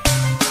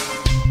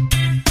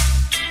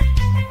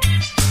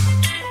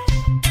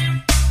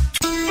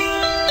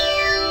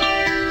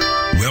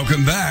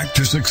 Welcome back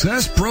to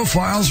Success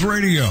Profiles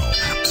Radio.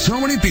 So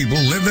many people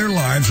live their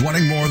lives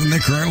wanting more than they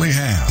currently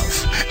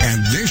have.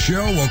 And this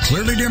show will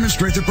clearly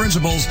demonstrate the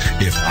principles,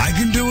 if I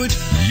can do it,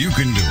 you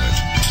can do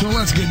it. So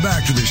let's get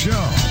back to the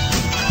show.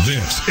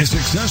 This is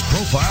Success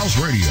Profiles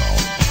Radio.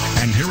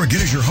 And here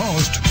again is your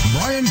host,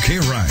 Brian K.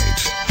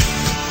 Wright.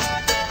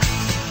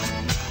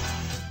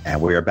 And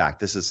we are back.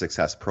 This is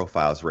Success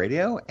Profiles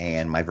Radio,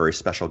 and my very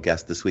special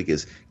guest this week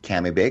is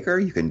Cami Baker.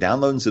 You can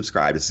download and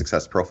subscribe to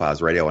Success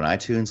Profiles Radio on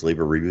iTunes. Leave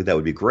a review. That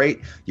would be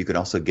great. You can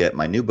also get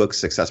my new book,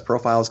 Success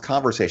Profiles,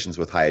 Conversations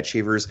with High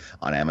Achievers,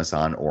 on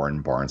Amazon or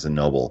in Barnes &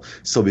 Noble.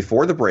 So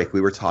before the break,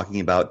 we were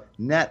talking about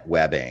net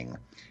webbing,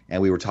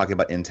 and we were talking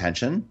about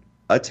intention,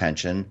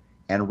 attention,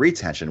 and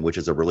retention, which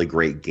is a really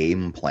great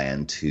game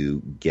plan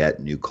to get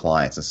new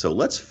clients. And so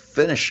let's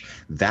finish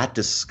that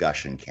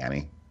discussion,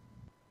 Cami.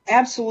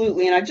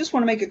 Absolutely, and I just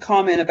want to make a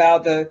comment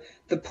about the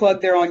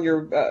plug there on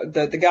your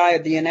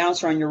the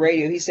announcer on your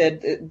radio. He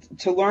said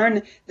to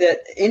learn that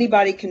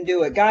anybody can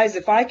do it. Guys,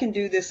 if I can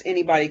do this,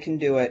 anybody can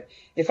do it.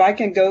 If I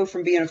can go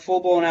from being a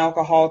full-blown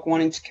alcoholic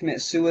wanting to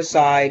commit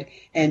suicide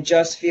and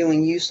just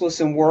feeling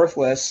useless and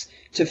worthless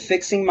to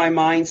fixing my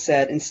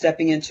mindset and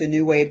stepping into a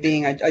new way of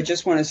being, I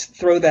just want to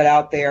throw that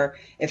out there.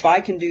 If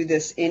I can do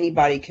this,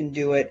 anybody can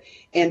do it.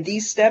 And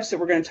these steps that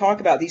we're going to talk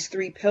about, these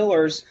 3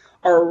 pillars,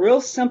 are a real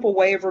simple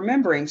way of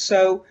remembering.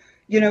 So,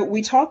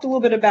 we talked a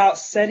little bit about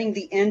setting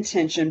the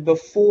intention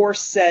before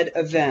said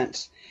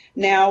event.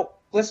 Now,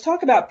 let's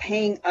talk about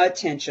paying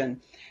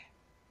attention.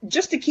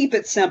 Just to keep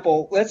it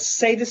simple, let's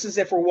say this is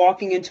if we're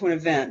walking into an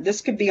event. This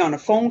could be on a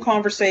phone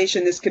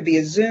conversation. This could be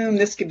a Zoom.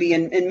 This could be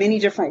in many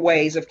different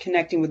ways of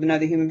connecting with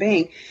another human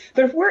being.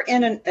 But if we're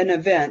in an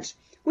event,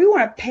 we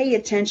want to pay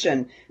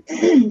attention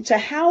to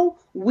how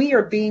we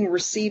are being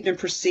received and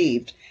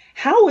perceived.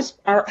 How is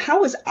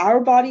our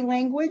body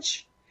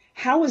language?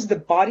 How is the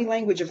body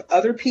language of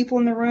other people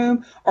in the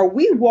room? Are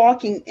we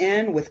walking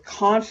in with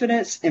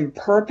confidence and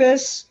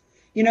purpose?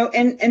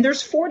 And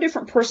there's 4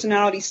 different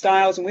personality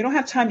styles, and we don't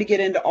have time to get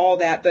into all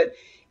that. But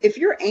if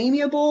you're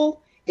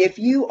amiable, if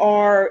you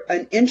are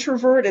an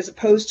introvert as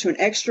opposed to an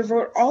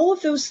extrovert, all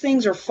of those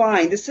things are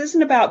fine. This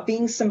isn't about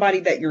being somebody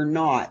that you're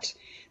not.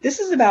 This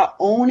is about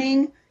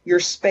owning your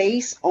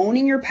space,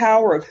 owning your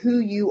power of who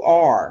you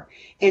are,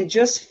 and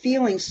just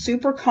feeling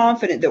super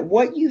confident that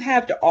what you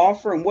have to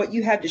offer and what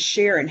you have to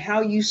share and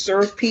how you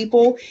serve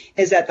people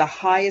is at the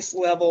highest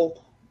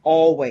level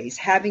always,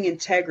 having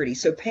integrity.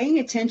 So paying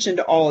attention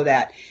to all of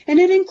that. And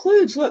it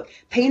includes,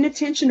 paying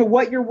attention to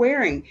what you're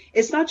wearing.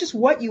 It's not just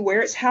what you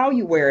wear, it's how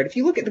you wear it. If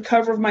you look at the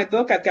cover of my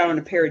book, I've got on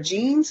a pair of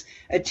jeans,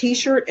 a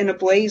t-shirt, and a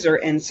blazer,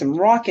 and some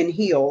rockin'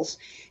 heels.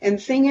 And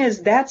the thing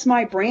is, that's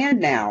my brand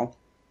now.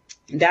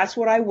 That's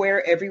what I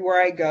wear everywhere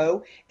I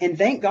go. And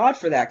thank God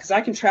for that, because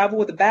I can travel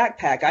with a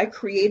backpack. I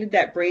created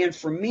that brand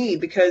for me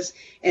because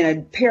in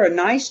a pair of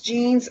nice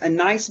jeans, a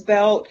nice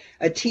belt,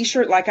 a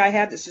t-shirt like I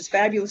have that says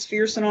Fabulous,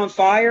 Fierce, and on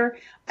Fire,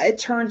 it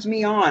turns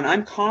me on.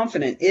 I'm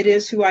confident. It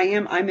is who I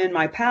am. I'm in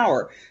my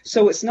power.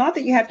 So it's not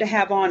that you have to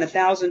have on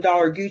 $1,000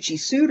 Gucci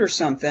suit or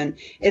something.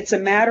 It's a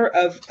matter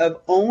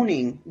of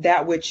owning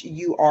that which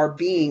you are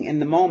being in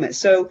the moment.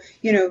 So,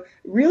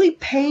 really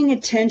paying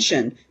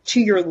attention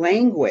to your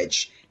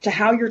language, to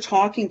how you're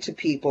talking to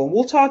people.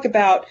 We'll talk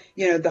about,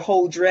 the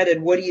whole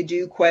dreaded what do you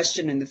do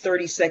question and the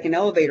 30-second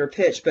elevator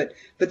pitch. But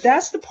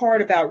that's the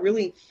part about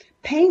really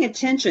paying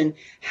attention.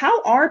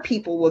 How are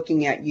people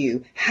looking at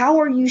you?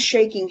 How are you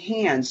shaking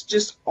hands?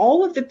 Just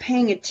all of the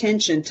paying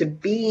attention to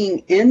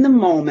being in the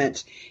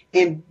moment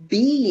and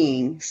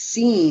being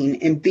seen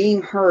and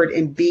being heard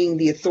and being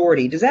the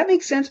authority. Does that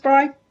make sense,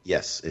 Brian?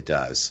 Yes, it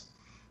does.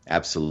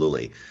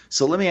 Absolutely.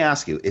 So let me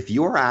ask you, if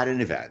you're at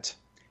an event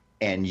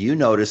and you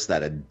notice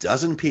that a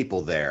dozen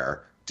people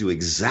there do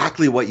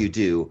exactly what you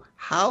do,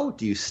 how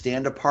do you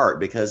stand apart?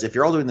 Because if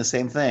you're all doing the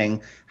same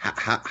thing,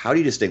 how do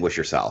you distinguish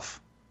yourself?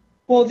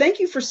 Well, thank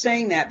you for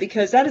saying that,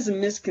 because that is a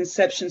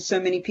misconception so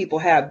many people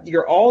have.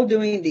 You're all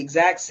doing the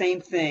exact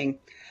same thing.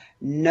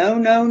 No,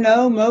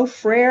 Mo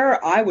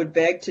Frere, I would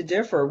beg to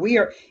differ.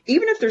 Even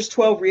if there's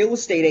 12 real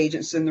estate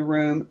agents in the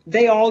room,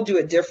 they all do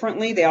it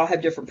differently. They all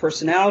have different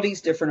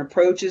personalities, different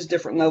approaches,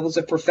 different levels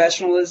of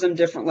professionalism,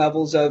 different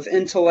levels of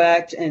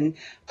intellect and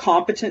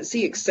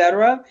competency,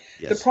 etc.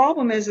 Yes. The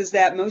problem is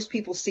that most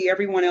people see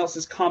everyone else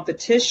as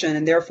competition,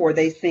 and therefore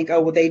they think,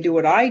 oh, well, they do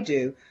what I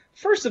do.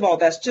 First of all,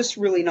 that's just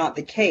really not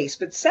the case.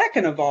 But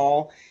second of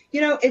all,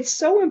 it's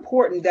so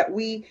important that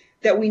we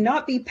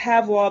not be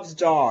Pavlov's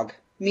dog,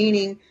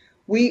 meaning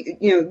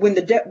when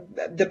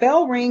the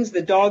bell rings,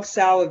 the dog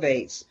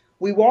salivates.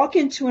 We walk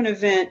into an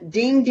event,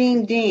 ding,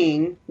 ding,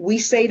 ding. We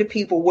say to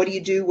people, what do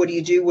you do? What do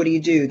you do? What do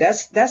you do?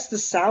 That's the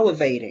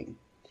salivating.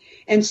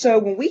 And so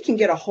when we can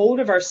get a hold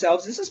of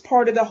ourselves, this is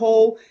part of the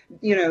whole,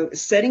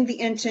 setting the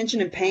intention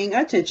and paying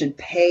attention.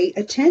 Pay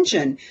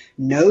attention.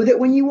 Know that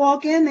when you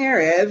walk in there,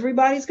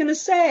 everybody's going to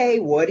say,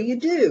 what do you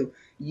do?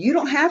 You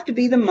don't have to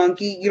be the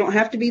monkey. You don't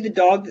have to be the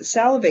dog that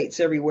salivates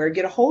everywhere.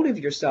 Get a hold of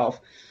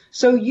yourself.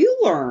 So you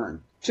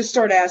learn to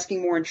start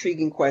asking more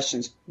intriguing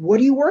questions. What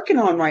are you working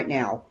on right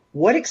now?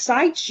 What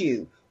excites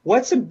you?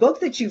 What's a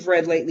book that you've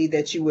read lately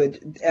that you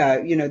would,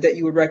 that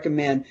you would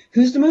recommend?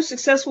 Who's the most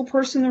successful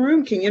person in the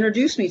room? Can you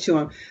introduce me to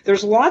him?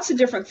 There's lots of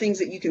different things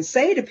that you can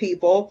say to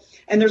people,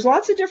 and there's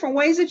lots of different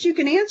ways that you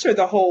can answer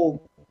the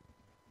whole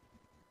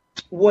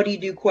What do you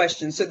do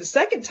question. So the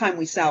second time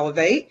we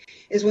salivate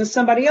is when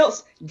somebody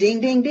else, ding,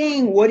 ding,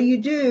 ding, what do you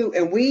do?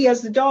 And we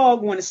as the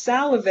dog want to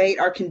salivate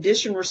our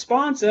conditioned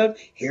response of,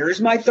 here's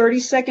my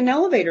 30-second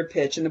elevator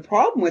pitch. And the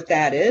problem with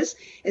that is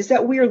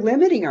that we are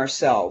limiting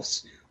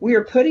ourselves. We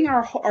are putting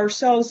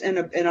ourselves in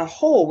a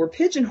hole. We're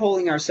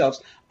pigeonholing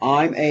ourselves.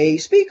 I'm a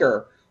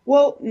speaker.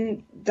 Well,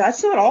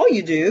 that's not all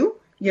you do.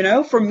 You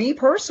know, for me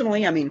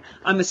personally, I mean,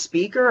 I'm a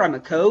speaker, I'm a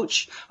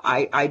coach,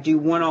 I do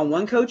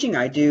one-on-one coaching,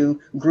 I do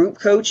group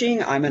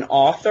coaching, I'm an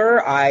author,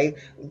 I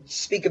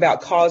speak about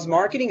cause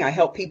marketing, I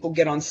help people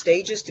get on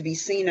stages to be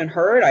seen and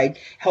heard, I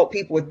help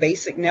people with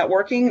basic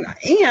networking,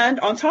 and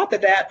on top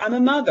of that, I'm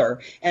a mother,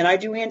 and I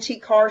do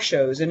antique car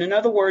shows. And in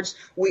other words,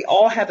 we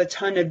all have a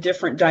ton of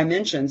different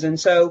dimensions. And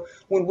so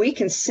when we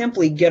can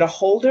simply get a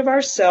hold of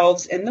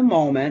ourselves in the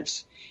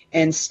moment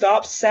and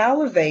stop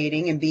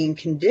salivating and being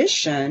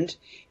conditioned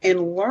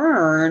and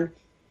learn,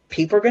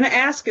 people are going to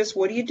ask us,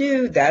 what do you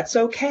do? That's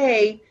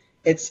okay.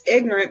 It's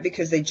ignorant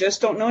because they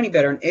just don't know any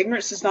better. And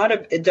ignorance is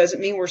it doesn't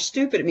mean we're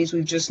stupid. It means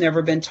we've just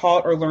never been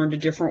taught or learned a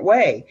different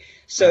way.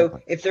 So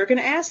if they're going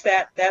to ask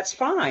that, that's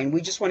fine.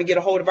 We just want to get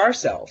a hold of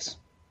ourselves.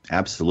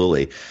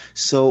 Absolutely.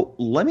 So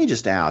let me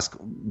just ask,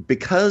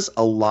 because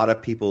a lot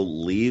of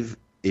people leave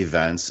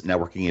events,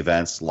 networking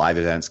events, live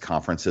events,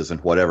 conferences, and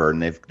whatever,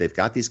 and they've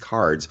got these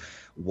cards,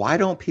 why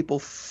don't people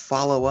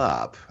follow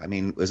up? I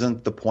mean,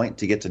 isn't the point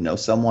to get to know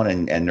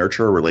someone and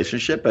nurture a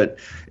relationship? But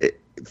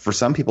for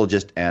some people, it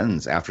just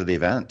ends after the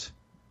event.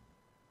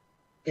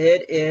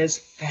 It is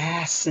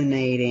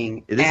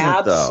fascinating. It isn't,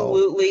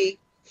 absolutely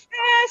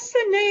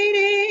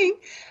fascinating.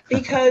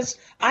 Because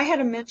I had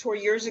a mentor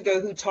years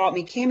ago who taught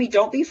me, Cammie,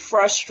 don't be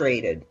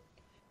frustrated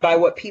by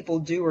what people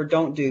do or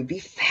don't do. Be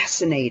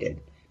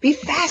fascinated. Be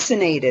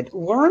fascinated.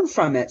 Learn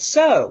from it.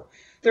 So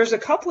there's a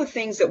couple of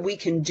things that we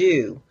can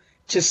do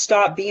to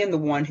stop being the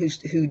one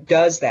who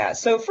does that.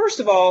 So first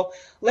of all,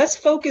 let's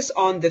focus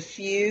on the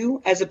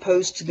few as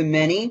opposed to the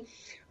many.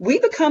 We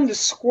become the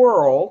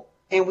squirrel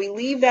and we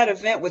leave that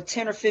event with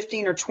 10 or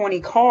 15 or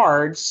 20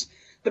 cards.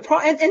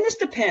 And this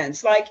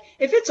depends. Like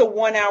if it's a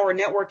 1-hour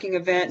networking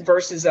event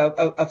versus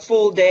a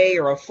full day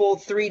or a full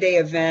 3-day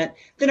event,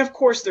 then of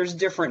course there's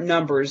different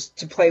numbers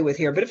to play with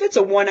here. But if it's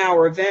a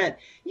 1-hour event,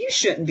 you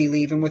shouldn't be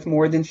leaving with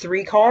more than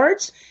 3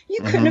 cards.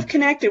 You couldn't have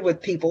connected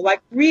with people,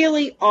 like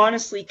really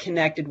honestly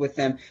connected with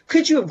them.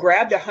 Could you have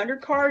grabbed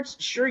 100 cards?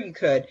 Sure you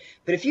could.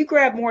 But if you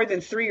grab more than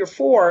 3 or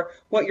 4,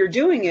 what you're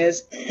doing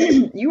is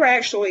you're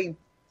actually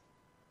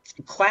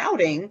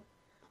clouding,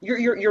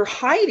 you're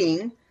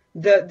hiding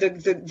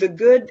the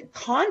good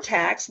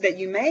contacts that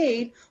you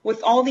made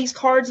with all these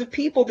cards of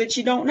people that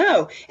you don't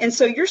know. And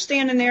so you're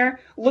standing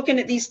there looking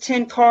at these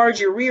 10 cards,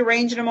 you're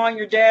rearranging them on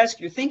your desk,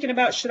 you're thinking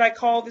about, should I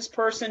call this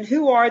person?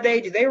 Who are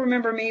they? Do they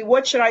remember me?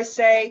 What should I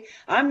say?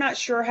 I'm not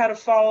sure how to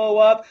follow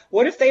up.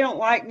 What if they don't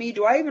like me?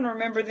 Do I even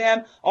remember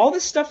them? All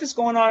this stuff is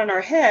going on in our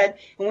head,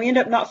 and we end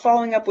up not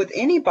following up with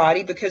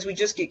anybody because we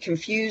just get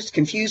confused.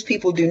 Confused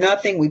people do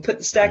nothing. We put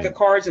the stack of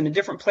cards in a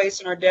different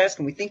place in our desk,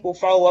 and we think we'll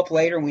follow up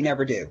later, and we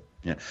never do.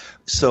 Yeah.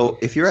 So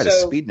if you're at a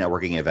speed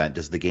networking event,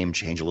 does the game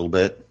change a little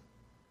bit?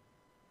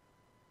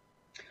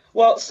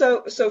 Well,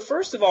 so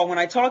first of all, when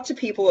I talk to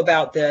people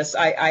about this,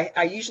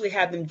 I usually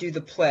have them do the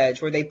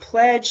pledge where they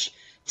pledge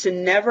to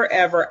never,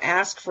 ever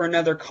ask for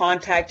another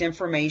contact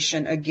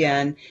information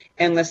again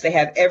unless they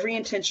have every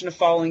intention of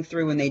following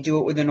through and they do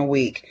it within a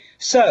week.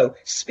 So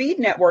speed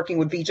networking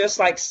would be just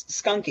like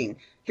skunking.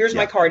 Here's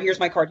my card, here's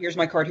my card, here's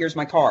my card, here's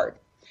my card.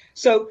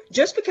 So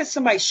just because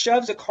somebody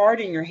shoves a card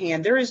in your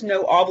hand, there is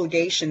no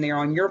obligation there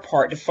on your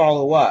part to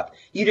follow up.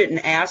 You didn't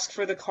ask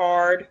for the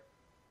card.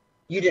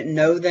 You didn't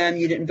know them.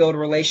 You didn't build a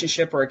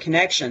relationship or a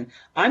connection.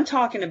 I'm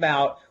talking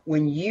about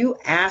when you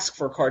ask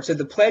for a card. So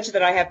the pledge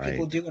that I have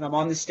people do when I'm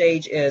on the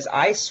stage is,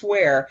 I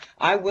swear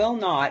I will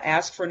not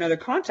ask for another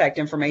contact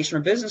information or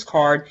business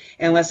card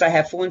unless I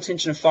have full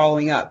intention of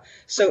following up.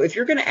 So if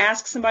you're going to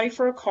ask somebody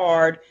for a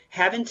card,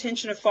 have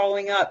intention of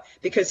following up,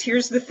 because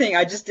here's the thing.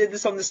 I just did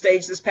this on the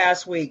stage this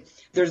past week.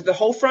 The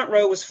whole front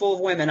row was full of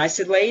women. I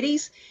said,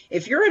 ladies,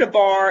 if you're at a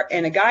bar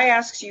and a guy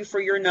asks you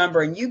for your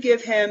number and you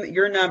give him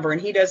your number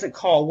and he doesn't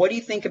call, what do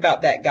you think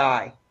about that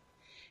guy?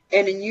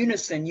 And in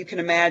unison, you can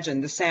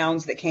imagine the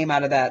sounds that came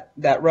out of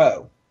that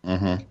row.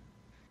 Mm-hmm.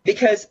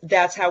 Because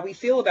that's how we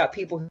feel about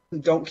people who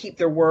don't keep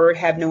their word,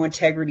 have no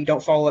integrity,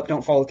 don't follow up,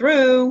 don't follow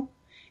through.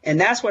 And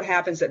that's what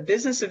happens at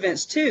business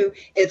events too.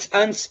 It's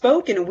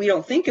unspoken and we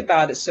don't think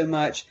about it so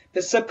much,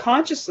 but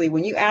subconsciously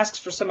when you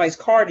ask for somebody's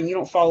card and you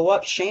don't follow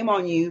up, shame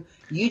on you.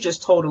 You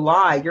just told a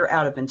lie. You're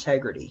out of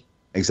integrity.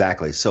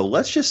 Exactly. So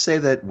let's just say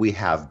that we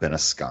have been a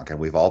skunk and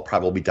we've all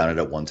probably done it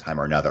at one time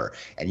or another.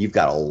 And you've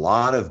got a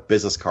lot of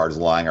business cards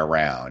lying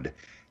around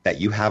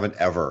that you haven't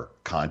ever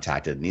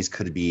contacted. And these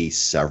could be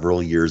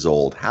several years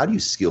old. How do you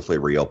skillfully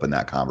reopen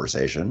that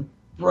conversation?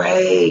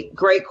 Great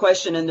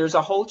question. And there's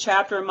a whole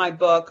chapter in my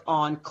book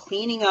on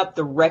cleaning up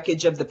the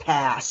wreckage of the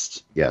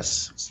past.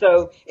 Yes.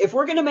 So if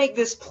we're going to make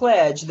this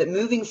pledge that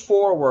moving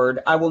forward,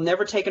 I will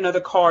never take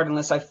another card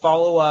unless I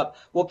follow up.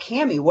 Well,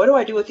 Cammie, what do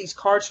I do with these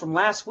cards from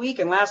last week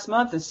and last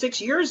month and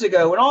 6 years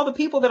ago and all the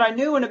people that I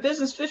knew in a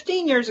business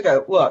 15 years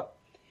ago? Look,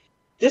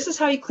 this is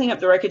how you clean up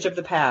the wreckage of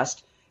the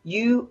past.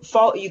 You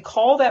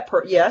call that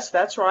yes,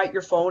 that's right.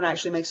 Your phone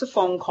actually makes a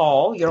phone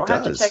call. You don't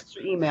have to text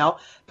or email.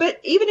 But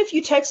even if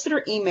you texted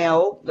or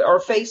email or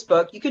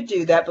Facebook, you could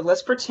do that. But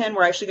let's pretend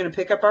we're actually going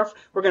to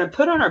we're going to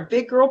put on our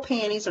big girl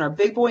panties and our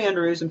big boy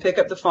underoos and pick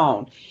up the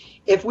phone.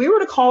 If we were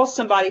to call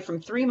somebody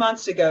from 3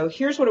 months ago,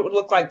 here's what it would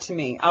look like to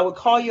me. I would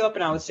call you up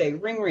and I would say,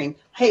 ring, ring.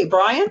 Hey,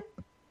 Brian?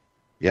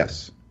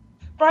 Yes.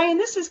 Brian,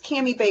 this is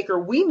Cammie Baker.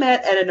 We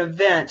met at an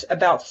event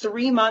about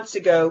 3 months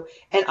ago,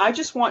 and I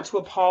just want to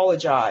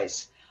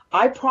apologize.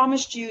 I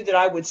promised you that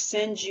I would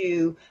send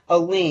you a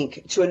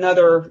link to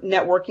another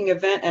networking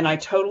event, and I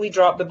totally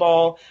dropped the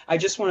ball. I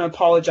just want to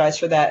apologize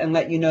for that and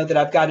let you know that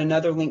I've got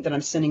another link that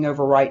I'm sending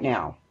over right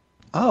now.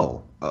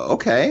 Oh,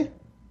 okay.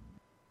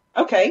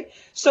 Okay.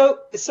 So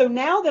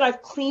now that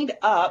I've cleaned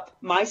up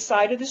my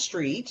side of the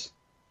street,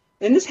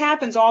 and this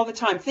happens all the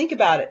time. Think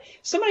about it.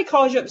 Somebody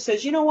calls you up and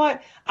says, you know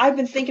what? I've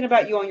been thinking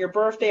about you on your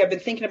birthday. I've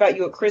been thinking about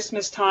you at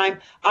Christmas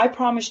time. I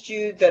promised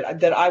you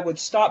that I would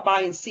stop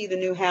by and see the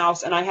new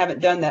house, and I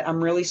haven't done that.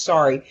 I'm really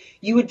sorry.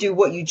 You would do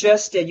what you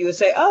just did. You would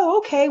say, oh,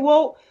 okay,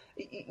 well,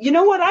 you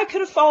know what? I could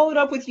have followed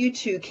up with you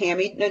too,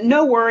 Cammie.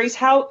 No worries.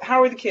 How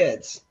are the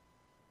kids?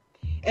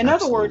 In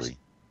other words,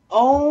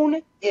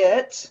 own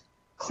it,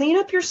 clean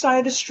up your side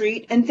of the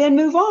street, and then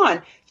move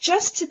on.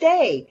 Just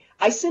today,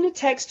 I sent a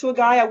text to a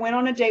guy I went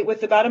on a date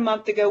with about a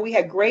month ago. We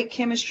had great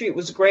chemistry. It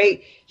was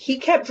great. He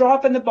kept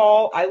dropping the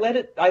ball. I let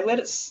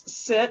it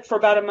sit for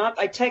about a month.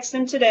 I text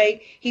him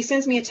today. He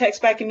sends me a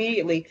text back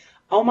immediately.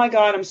 Oh my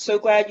God, I'm so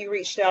glad you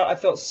reached out. I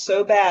felt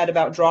so bad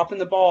about dropping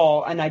the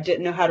ball, and I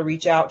didn't know how to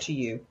reach out to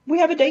you. We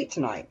have a date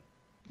tonight.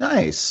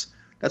 Nice.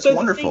 That's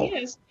wonderful. The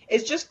thing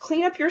is just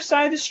clean up your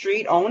side of the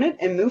street, own it,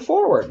 and move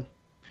forward.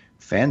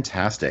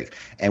 Fantastic.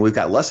 And we've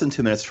got less than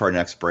 2 minutes for our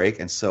next break.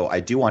 And so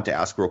I do want to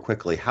ask real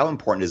quickly, how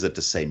important is it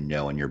to say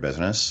no in your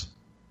business?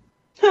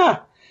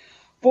 Boy,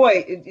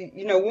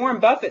 Warren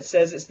Buffett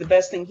says it's the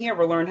best thing he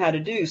ever learned how to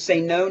do. Say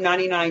no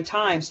 99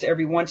 times to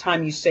every one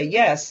time you say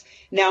yes.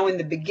 Now, in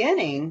the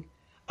beginning,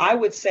 I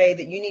would say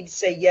that you need to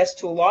say yes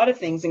to a lot of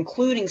things,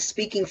 including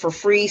speaking for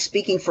free,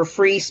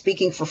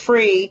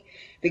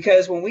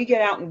 because when we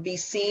get out and be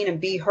seen and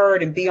be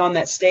heard and be on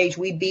that stage,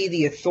 we be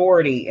the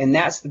authority. And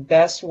that's the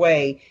best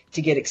way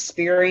to get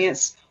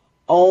experience,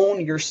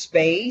 own your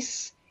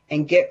space,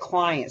 and get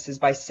clients is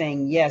by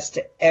saying yes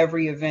to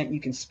every event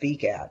you can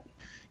speak at.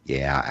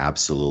 Yeah,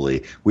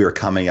 absolutely. We are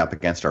coming up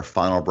against our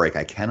final break.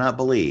 I cannot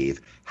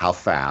believe how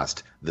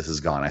fast this has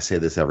gone. I say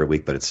this every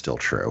week, but it's still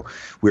true.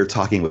 We're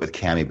talking with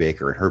Cammie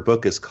Baker, and her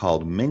book is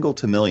called Mingle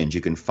to Millions. You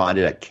can find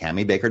it at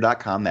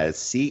CammieBaker.com. That is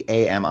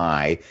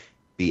CAMIBAKER,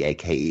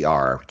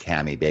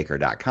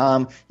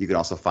 CammieBaker.com. You can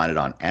also find it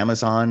on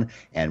Amazon.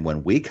 And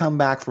when we come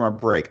back from our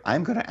break,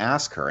 I'm going to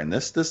ask her, and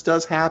this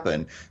does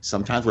happen.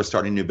 Sometimes we're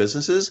starting new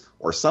businesses,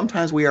 or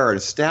sometimes we are an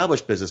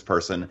established business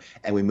person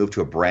and we move to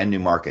a brand new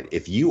market.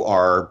 If you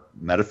are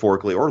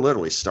metaphorically or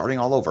literally starting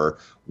all over,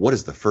 what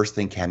is the first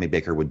thing Cammie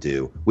Baker would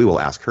do? We will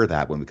ask her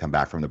that when we come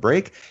back from the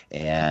break,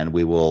 and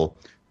we will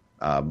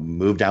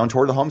move down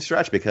toward the home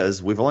stretch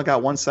because we've only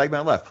got one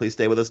segment left. Please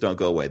stay with us. Don't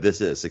go away.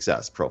 This is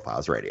Success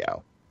Profiles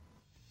Radio.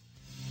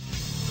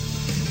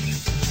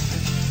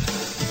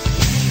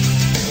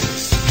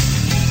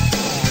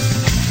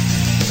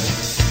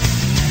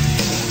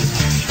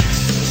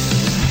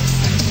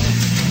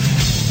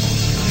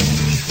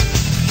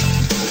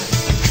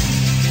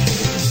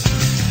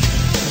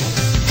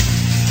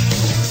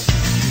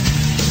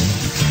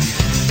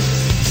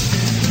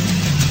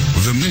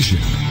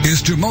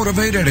 Is to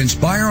motivate and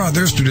inspire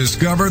others to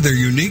discover their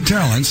unique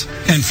talents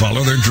and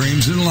follow their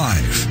dreams in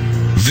life.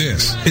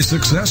 This is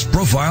Success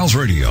Profiles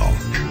Radio.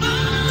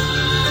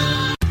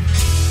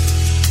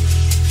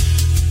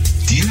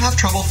 Do you have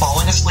trouble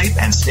falling asleep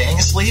and staying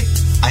asleep?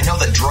 I know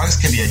that drugs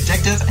can be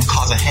addictive and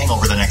cause a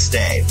hangover the next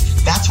day.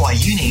 That's why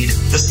you need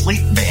the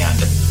Sleep Band.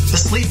 The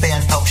Sleep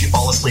Band helps you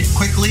fall asleep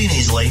quickly and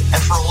easily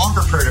and for a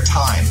longer period of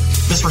time.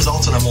 This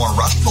results in a more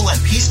restful and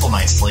peaceful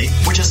night's sleep,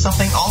 which is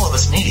something all of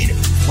us need.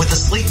 With the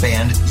Sleep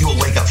Band, you will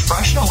wake up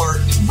fresh and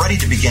alert, ready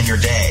to begin your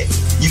day.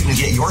 You can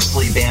get your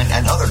Sleep Band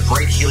and other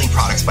great healing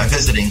products by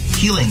visiting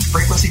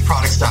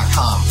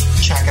HealingFrequencyProducts.com.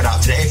 Check it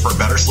out today for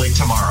better sleep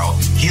tomorrow.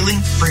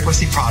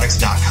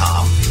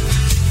 HealingFrequencyProducts.com.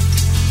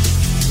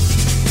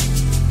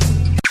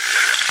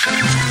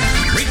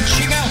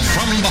 Reaching out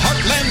from the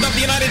heartland of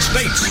the United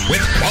States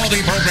with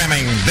quality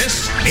programming,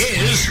 this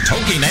is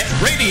TogiNet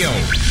Radio.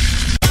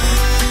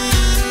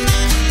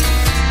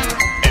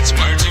 It's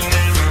merging.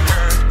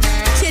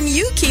 Can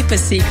you keep a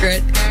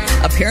secret?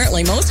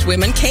 Apparently, most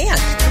women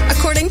can't.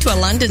 According to a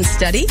London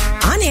study,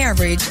 on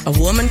average, a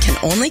woman can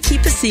only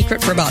keep a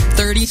secret for about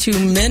 32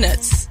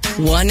 minutes.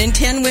 1 in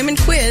 10 women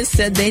quizzed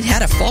said they'd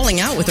had a falling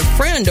out with a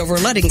friend over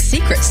letting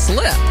secrets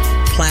slip.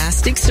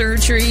 Plastic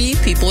surgery,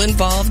 people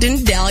involved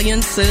in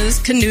dalliances,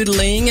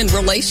 canoodling, and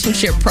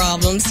relationship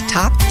problems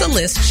topped the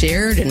list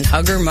shared in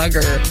Hugger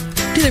Mugger.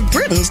 Do the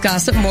Britons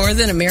gossip more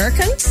than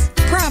Americans?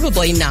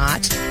 Probably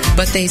not,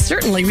 but they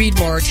certainly read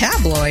more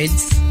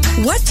tabloids.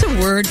 What's a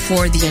word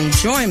for the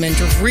enjoyment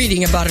of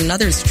reading about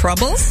another's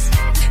troubles?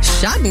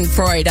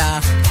 Schadenfreude.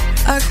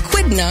 A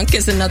quidnunc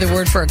is another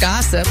word for a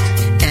gossip,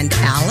 and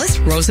Alice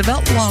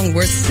Roosevelt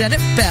Longworth said it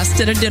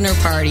best at a dinner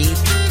party.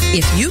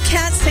 If you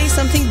can't say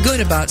something good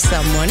about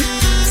someone,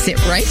 sit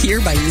right here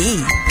by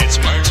me. It's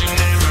Martin.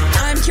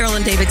 I'm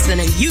Carolyn Davidson,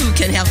 and you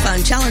can have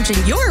fun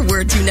challenging your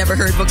words you never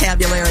heard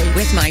vocabulary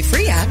with my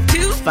free app,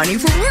 Too Funny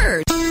for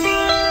Words.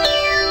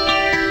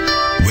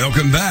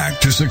 Welcome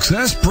back to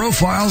Success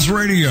Profiles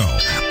Radio.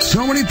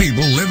 So many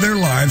people live their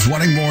lives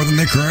wanting more than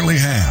they currently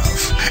have.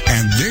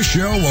 And this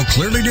show will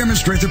clearly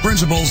demonstrate the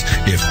principles,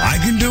 if I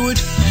can do it,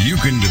 you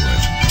can do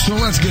it. So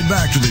let's get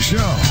back to the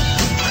show.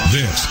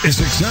 This is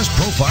Success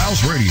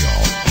Profiles Radio.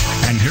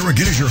 And here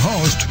again is your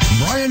host,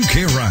 Brian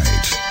K.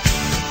 Wright.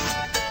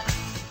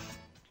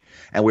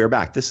 And we're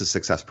back. This is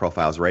Success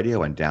Profiles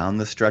Radio, and down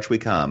the stretch we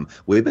come.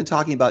 We've been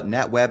talking about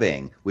net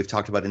webbing. We've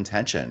talked about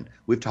intention.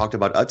 We've talked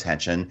about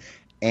attention.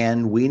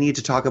 And we need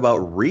to talk about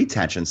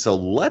retention. So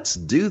let's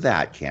do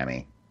that,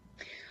 Cammie.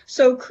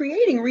 So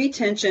creating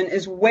retention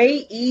is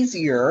way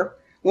easier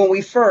when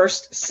we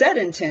first set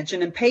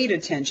intention and paid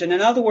attention.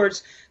 In other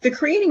words, the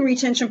creating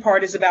retention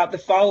part is about the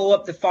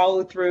follow-up, the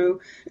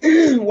follow-through.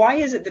 Why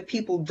is it that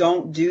people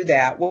don't do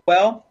that?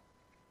 Well,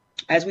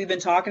 as we've been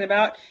talking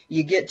about,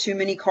 you get too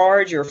many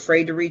cards, you're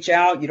afraid to reach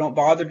out, you don't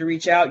bother to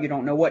reach out, you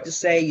don't know what to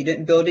say, you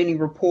didn't build any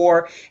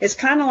rapport. It's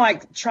kind of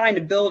like trying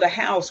to build a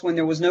house when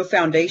there was no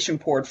foundation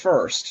poured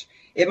first.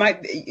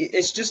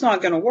 It's just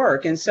not going to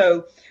work. And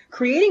so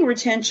creating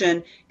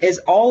retention is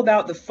all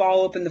about the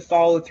follow-up and the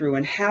follow-through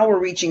and how we're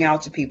reaching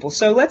out to people.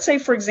 So let's say,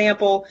 for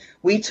example,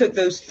 we took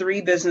those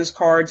 3 business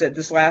cards at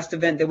this last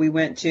event that we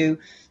went to,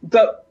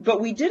 but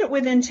we did it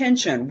with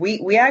intention.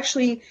 We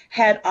actually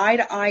had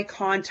eye-to-eye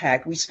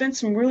contact. We spent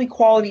some really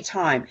quality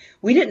time.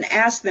 We didn't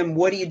ask them,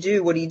 what do you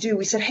do? What do you do?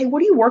 We said, hey,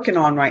 what are you working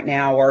on right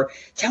now? Or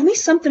tell me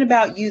something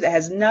about you that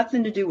has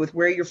nothing to do with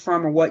where you're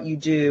from or what you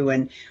do.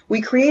 And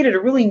we created a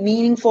really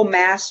meaningful,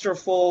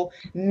 masterful,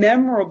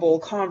 memorable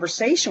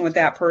conversation with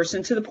that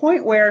person to the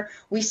point where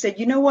we said,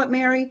 you know what,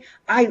 Mary,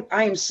 I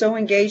am so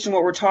engaged in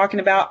what we're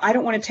talking about. I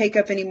don't want to take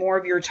up any more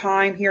of your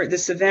time here at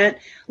this event.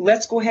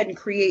 Let's go ahead and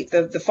create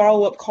the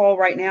follow-up call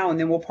right now, and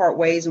then we'll part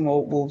ways and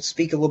we'll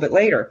speak a little bit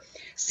later.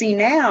 See,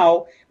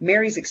 now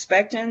Mary's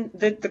expecting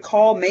the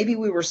call. Maybe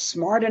we were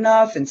smart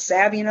enough and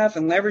savvy enough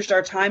and leveraged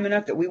our time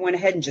enough that we went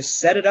ahead and just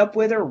set it up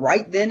with her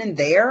right then and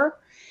there.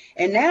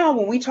 And now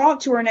when we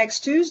talk to her next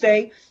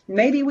Tuesday,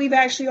 maybe we've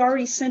actually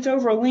already sent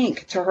over a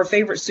link to her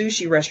favorite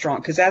sushi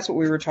restaurant, because that's what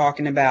we were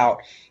talking about.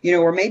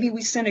 Or maybe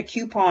we sent a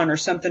coupon or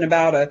something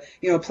about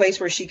a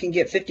place where she can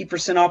get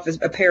 50% off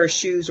a pair of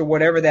shoes or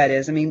whatever that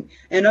is. I mean,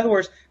 in other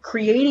words,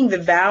 creating the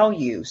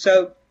value.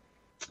 So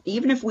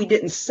even if we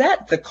didn't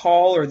set the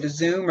call or the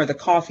Zoom or the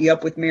coffee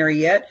up with Mary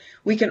yet,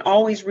 we can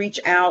always reach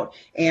out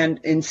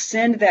and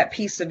send that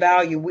piece of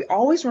value. We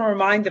always want to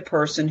remind the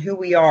person who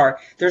we are.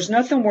 There's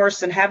nothing worse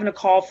than having a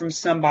call from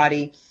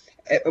somebody.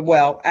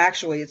 Well,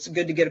 actually, it's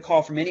good to get a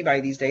call from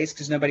anybody these days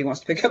because nobody wants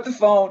to pick up the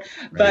phone.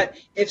 Right. But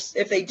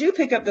if they do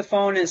pick up the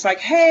phone and it's like,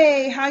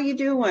 hey, how you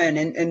doing?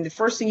 And the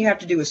first thing you have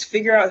to do is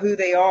figure out who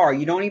they are.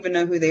 You don't even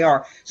know who they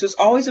are. So it's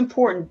always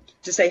important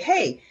to say,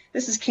 hey,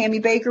 this is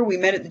Cammie Baker. We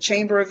met at the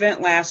Chamber event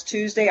last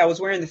Tuesday. I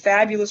was wearing the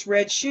fabulous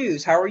red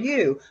shoes. How are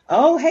you?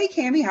 Oh, hey,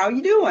 Cammie, how are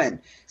you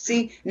doing?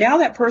 See, now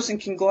that person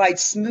can glide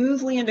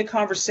smoothly into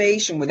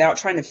conversation without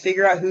trying to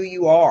figure out who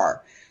you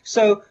are.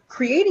 So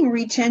creating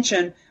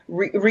retention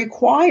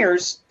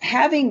requires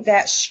having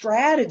that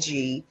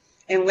strategy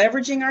and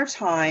leveraging our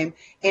time.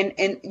 And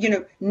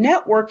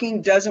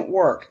networking doesn't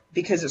work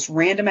because it's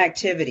random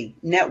activity.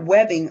 Net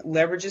webbing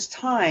leverages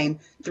time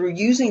through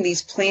using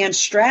these planned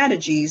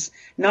strategies,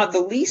 not the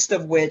least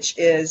of which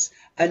is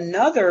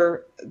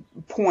another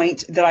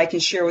point that I can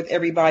share with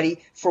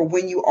everybody for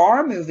when you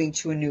are moving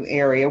to a new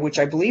area, which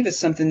I believe is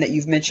something that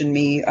you've mentioned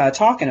me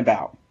talking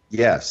about.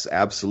 Yes,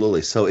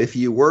 absolutely. So if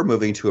you were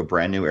moving to a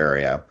brand new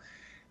area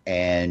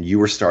and you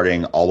were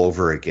starting all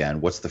over again,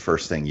 what's the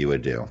first thing you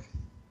would do?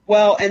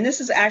 Well, and this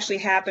has actually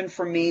happened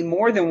for me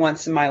more than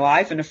once in my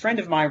life. And a friend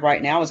of mine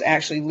right now is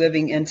actually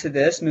living into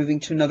this, moving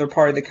to another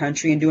part of the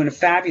country and doing a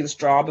fabulous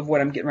job of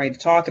what I'm getting ready to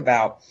talk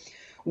about.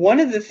 One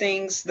of the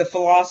things, the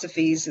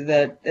philosophies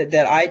that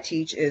I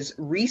teach is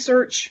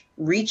research,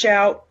 reach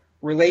out,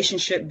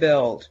 relationship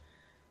build.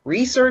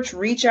 Research,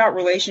 reach out,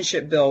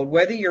 relationship build.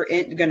 Whether you're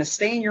going to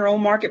stay in your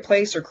own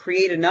marketplace or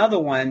create another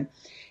one.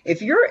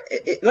 If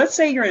let's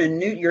say you're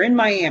in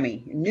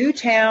Miami, new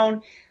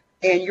town,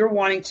 and you're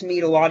wanting to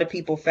meet a lot of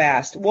people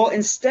fast. Well,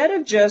 instead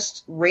of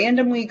just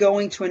randomly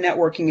going to a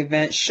networking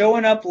event,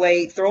 showing up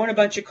late, throwing a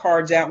bunch of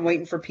cards out and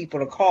waiting for people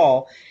to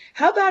call,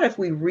 how about if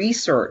we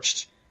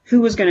researched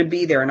who was going to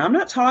be there? And I'm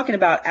not talking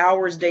about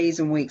hours, days,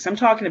 and weeks. I'm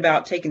talking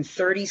about taking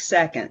 30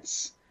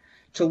 seconds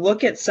to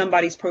look at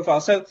somebody's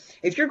profile. So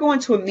if you're going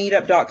to a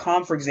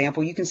meetup.com, for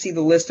example, you can see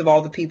the list of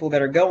all the people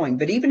that are going.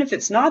 But even if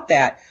it's not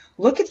that,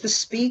 look at the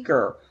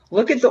speaker,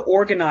 look at the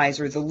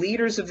organizer, the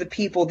leaders of the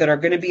people that are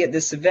going to be at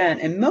this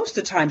event. And most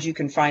of the times you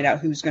can find out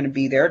who's going to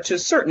be there to a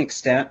certain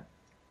extent.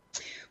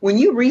 When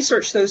you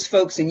research those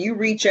folks and you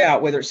reach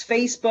out, whether it's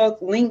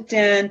Facebook,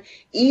 LinkedIn,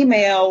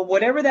 email,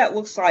 whatever that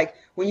looks like,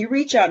 when you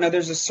reach out, now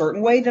there's a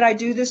certain way that I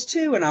do this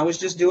too, and I was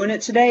just doing it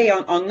today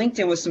on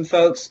LinkedIn with some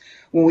folks.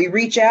 When we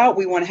reach out,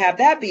 we want to have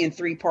that be in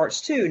 3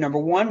 parts too. Number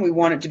one, we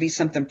want it to be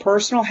something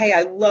personal. Hey,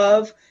 I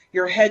love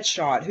your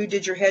headshot. Who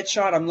did your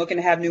headshot? I'm looking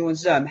to have new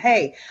ones done.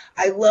 Hey,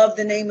 I love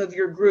the name of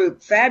your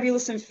group,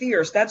 Fabulous and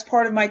Fierce. That's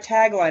part of my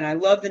tagline. I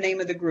love the name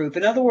of the group.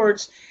 In other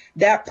words,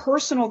 that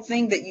personal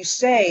thing that you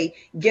say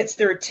gets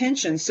their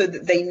attention so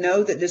that they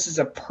know that this is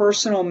a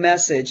personal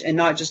message and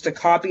not just a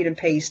copied and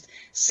paste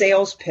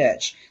sales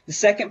pitch. The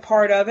second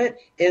part of it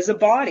is a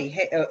body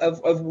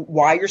of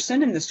why you're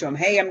sending this to them.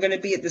 Hey, I'm going to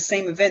be at the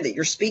same event that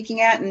you're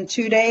speaking at in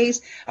 2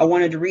 days. I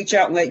wanted to reach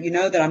out and let you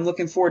know that I'm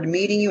looking forward to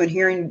meeting you and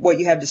hearing what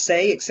you have to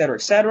say, et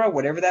cetera,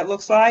 whatever that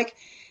looks like.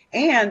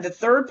 And the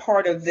third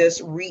part of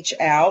this reach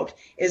out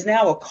is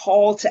now a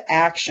call to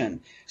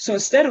action. So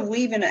instead of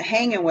leaving it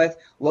hanging with,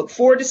 look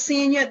forward to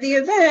seeing you at the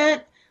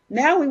event,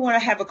 now we want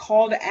to have a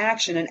call to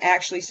action and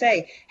actually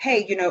say,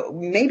 hey,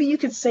 maybe you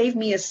could save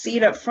me a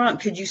seat up front.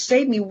 Could you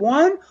save me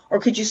 1 or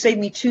could you save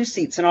me 2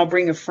 seats and I'll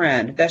bring a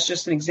friend? That's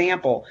just an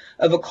example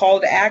of a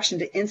call to action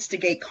to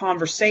instigate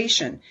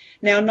conversation.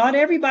 Now, not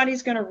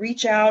everybody's going to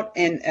reach out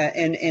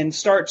and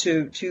start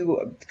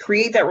to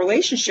create that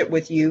relationship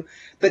with you,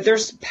 but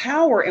there's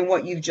power in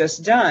what you've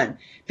just done.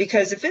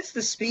 Because if it's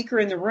the speaker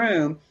in the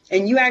room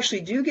and you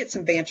actually do get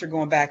some banter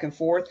going back and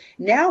forth,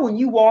 now when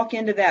you walk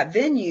into that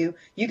venue,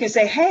 you can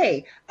say,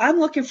 hey, I'm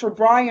looking for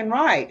Brian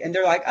Wright. And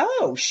they're like,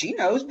 oh, she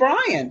knows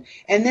Brian.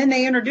 And then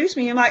they introduce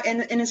me.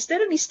 And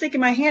instead of me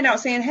sticking my hand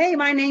out saying, hey,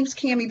 my name's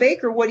Cammie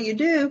Baker, what do you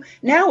do?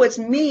 Now it's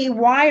me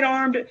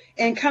wide-armed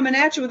and coming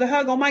at you with a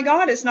hug. Oh, my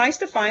God, it's nice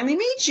to finally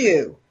meet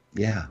you.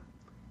 Yeah,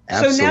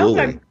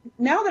 absolutely. So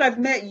now that I've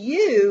met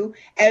you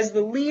as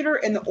the leader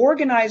and the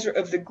organizer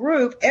of the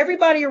group,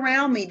 everybody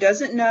around me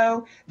doesn't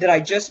know that I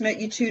just met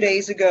you 2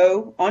 days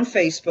ago on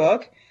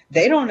Facebook.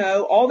 They don't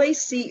know. All they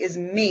see is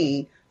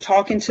me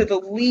talking to the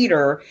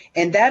leader,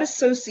 and that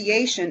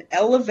association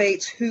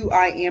elevates who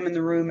I am in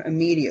the room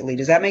immediately.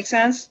 Does that make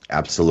sense?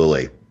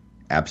 Absolutely.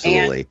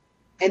 Absolutely.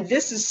 And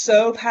this is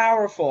so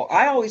powerful.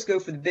 I always go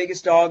for the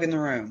biggest dog in the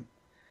room.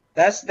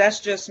 That's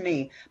just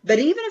me. But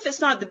even if it's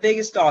not the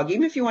biggest dog,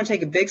 even if you want to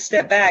take a big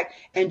step back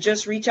and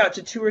just reach out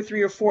to 2 or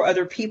 3 or 4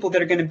 other people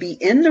that are going to be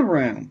in the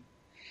room,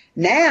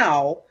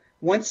 now,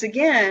 once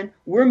again,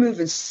 we're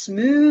moving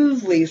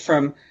smoothly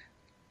from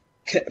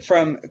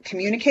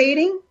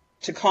communicating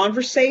to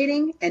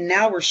conversating, and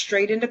now we're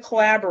straight into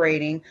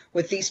collaborating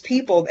with these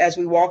people as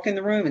we walk in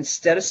the room.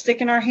 Instead of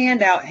sticking our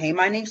hand out, hey,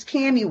 my name's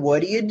Cammie,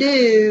 what do you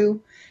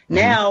do?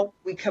 Now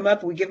we come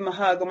up, we give them a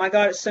hug. Oh, my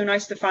God, it's so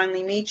nice to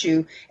finally meet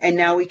you. And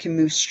now we can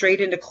move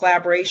straight into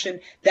collaboration.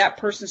 That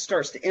person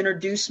starts to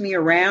introduce me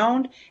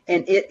around,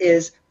 and it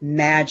is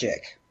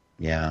magic.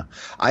 Yeah.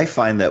 I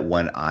find that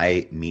when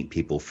I meet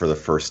people for the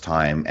first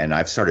time, and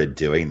I've started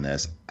doing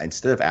this,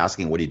 instead of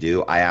asking, what do you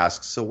do? I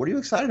ask, so what are you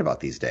excited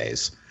about these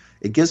days?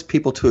 It gives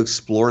people to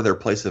explore their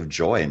place of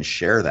joy and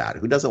share that.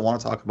 Who doesn't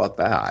want to talk about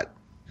that?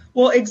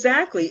 Well,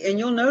 exactly. And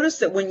you'll notice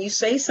that when you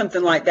say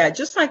something like that,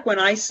 just like when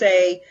I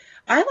say,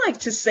 I like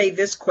to say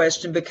this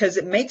question because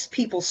it makes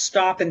people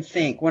stop and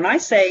think. When I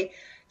say,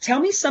 tell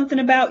me something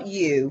about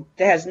you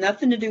that has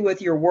nothing to do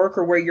with your work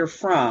or where you're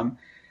from,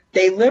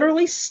 they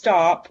literally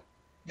stop,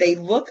 they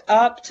look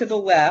up to the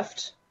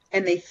left,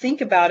 and they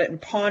think about it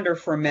and ponder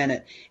for a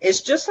minute.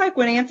 It's just like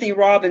when Anthony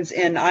Robbins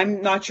in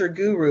I'm Not Your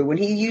Guru, when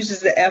he uses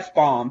the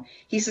F-bomb,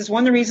 he says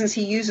one of the reasons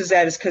he uses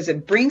that is because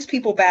it brings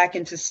people back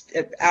into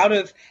out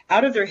of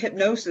their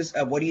hypnosis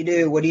of what do you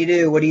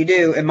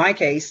do, in my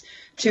case,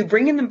 to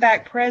bringing them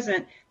back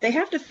present. They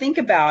have to think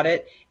about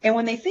it, and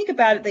when they think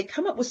about it, they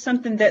come up with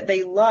something that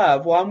they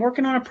love. Well, I'm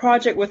working on a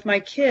project with my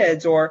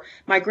kids, or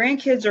my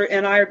grandkids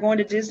and I are going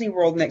to Disney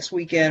World next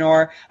weekend,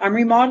 or I'm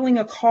remodeling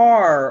a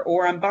car,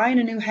 or I'm buying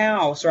a new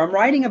house, or I'm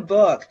writing a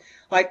book.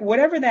 Like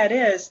whatever that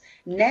is,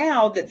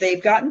 now that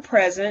they've gotten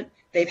present,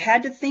 they've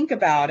had to think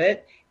about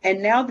it,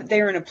 and now that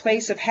they're in a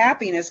place of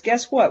happiness,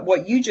 guess what?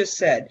 What you just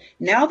said.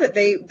 Now that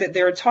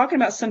they're talking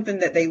about something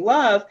that they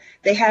love,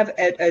 they have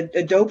a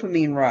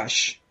dopamine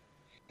rush.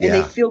 And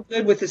they feel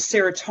good with the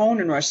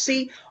serotonin rush.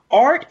 See,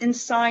 art and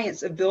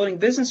science of building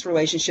business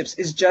relationships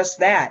is just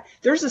that.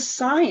 There's a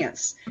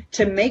science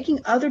to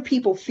making other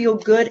people feel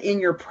good in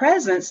your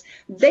presence.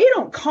 They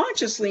don't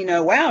consciously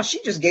know, wow,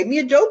 she just gave me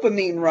a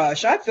dopamine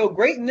rush. I feel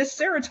great in this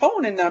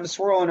serotonin that I'm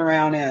swirling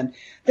around in.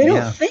 They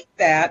don't think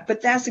that,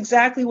 but that's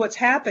exactly what's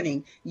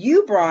happening.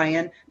 You,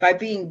 Brian, by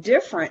being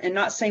different and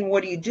not saying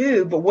what do you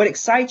do, but what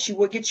excites you,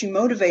 what gets you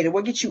motivated,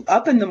 what gets you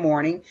up in the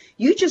morning,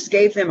 you just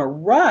gave them a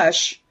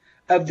rush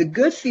of the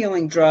good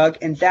feeling drug,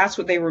 and that's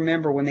what they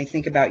remember when they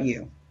think about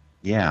you.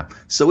 Yeah.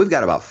 So we've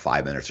got about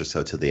 5 minutes or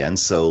so to the end.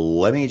 So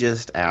let me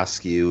just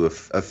ask you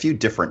a few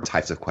different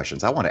types of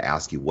questions. I want to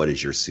ask you, what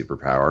is your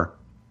superpower?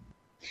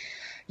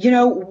 You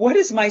know, what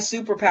is my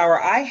superpower?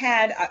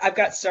 I've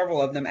got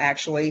several of them,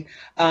 actually.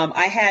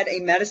 I had a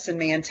medicine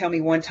man tell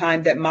me one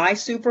time that my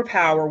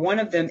superpower, one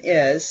of them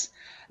is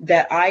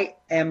that I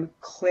am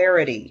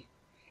clarity.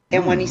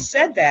 And when he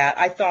said that,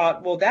 I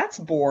thought, well, that's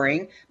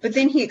boring. But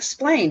then he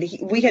explained,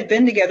 we had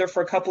been together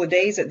for a couple of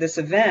days at this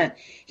event.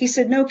 He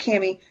said, no,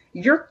 Cammie,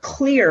 you're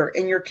clear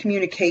in your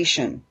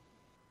communication.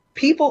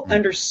 People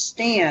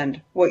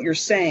understand what you're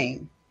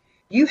saying.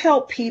 You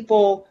help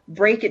people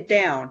break it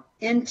down.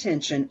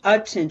 Intention,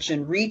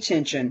 attention,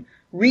 retention,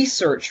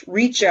 research,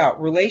 reach out,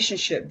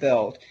 relationship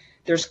build.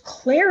 There's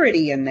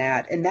clarity in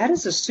that, and that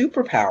is a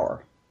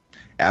superpower.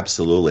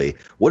 Absolutely.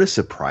 What has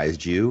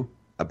surprised you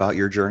about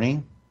your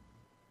journey?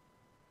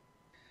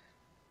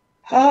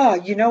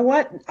 You know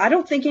what? I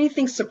don't think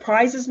anything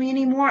surprises me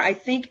anymore. I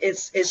think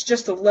it's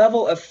just a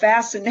level of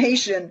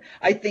fascination,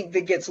 I think,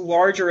 that gets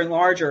larger and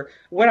larger.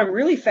 What I'm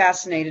really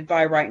fascinated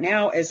by right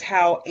now is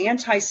how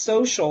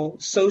antisocial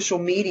social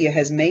media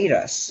has made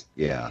us.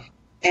 Yeah.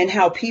 And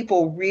how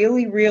people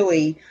really,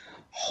 really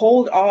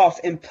hold off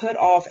and put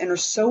off and are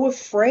so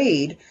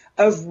afraid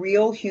of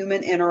real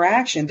human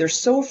interaction. They're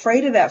so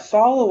afraid of that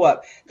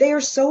follow-up. They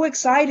are so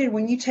excited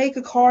when you take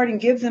a card and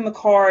give them a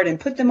card and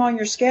put them on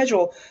your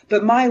schedule.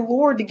 But my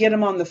Lord, to get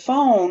them on the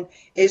phone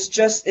is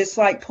just, it's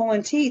like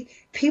pulling teeth.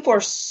 People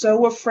are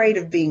so afraid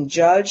of being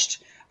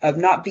judged, of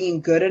not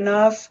being good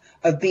enough,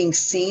 of being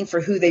seen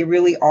for who they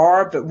really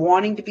are, but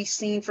wanting to be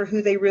seen for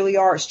who they really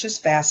are. It's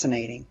just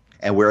fascinating.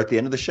 And we're at the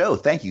end of the show.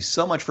 Thank you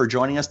so much for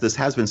joining us. This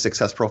has been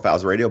Success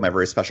Profiles Radio. My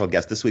very special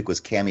guest this week was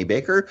Cammie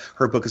Baker.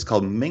 Her book is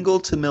called Mingle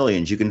to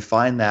Millions. You can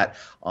find that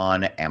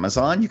on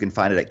Amazon. You can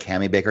find it at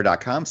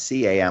CammieBaker.com,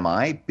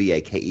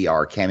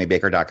 CAMIBAKER,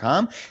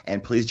 CammieBaker.com.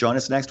 And please join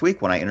us next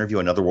week when I interview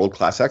another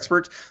world-class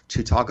expert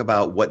to talk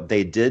about what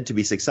they did to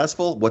be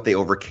successful, what they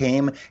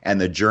overcame, and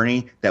the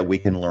journey that we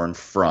can learn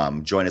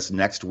from. Join us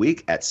next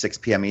week at 6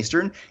 p.m.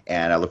 Eastern,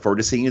 and I look forward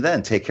to seeing you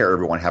then. Take care,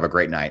 everyone. Have a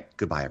great night.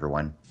 Goodbye,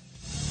 everyone.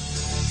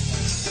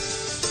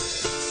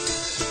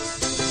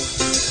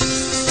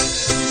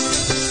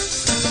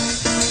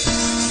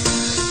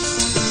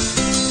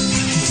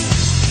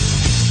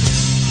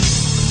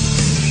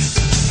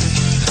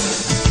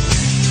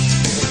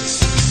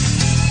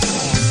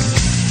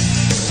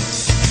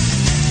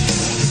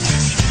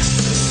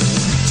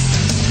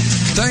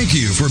 Thank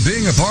you for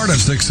being a part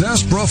of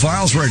Success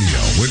Profiles Radio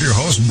with your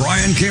host,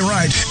 Brian K.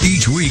 Wright.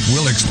 Each week,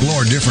 we'll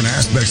explore different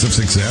aspects of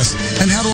success and how to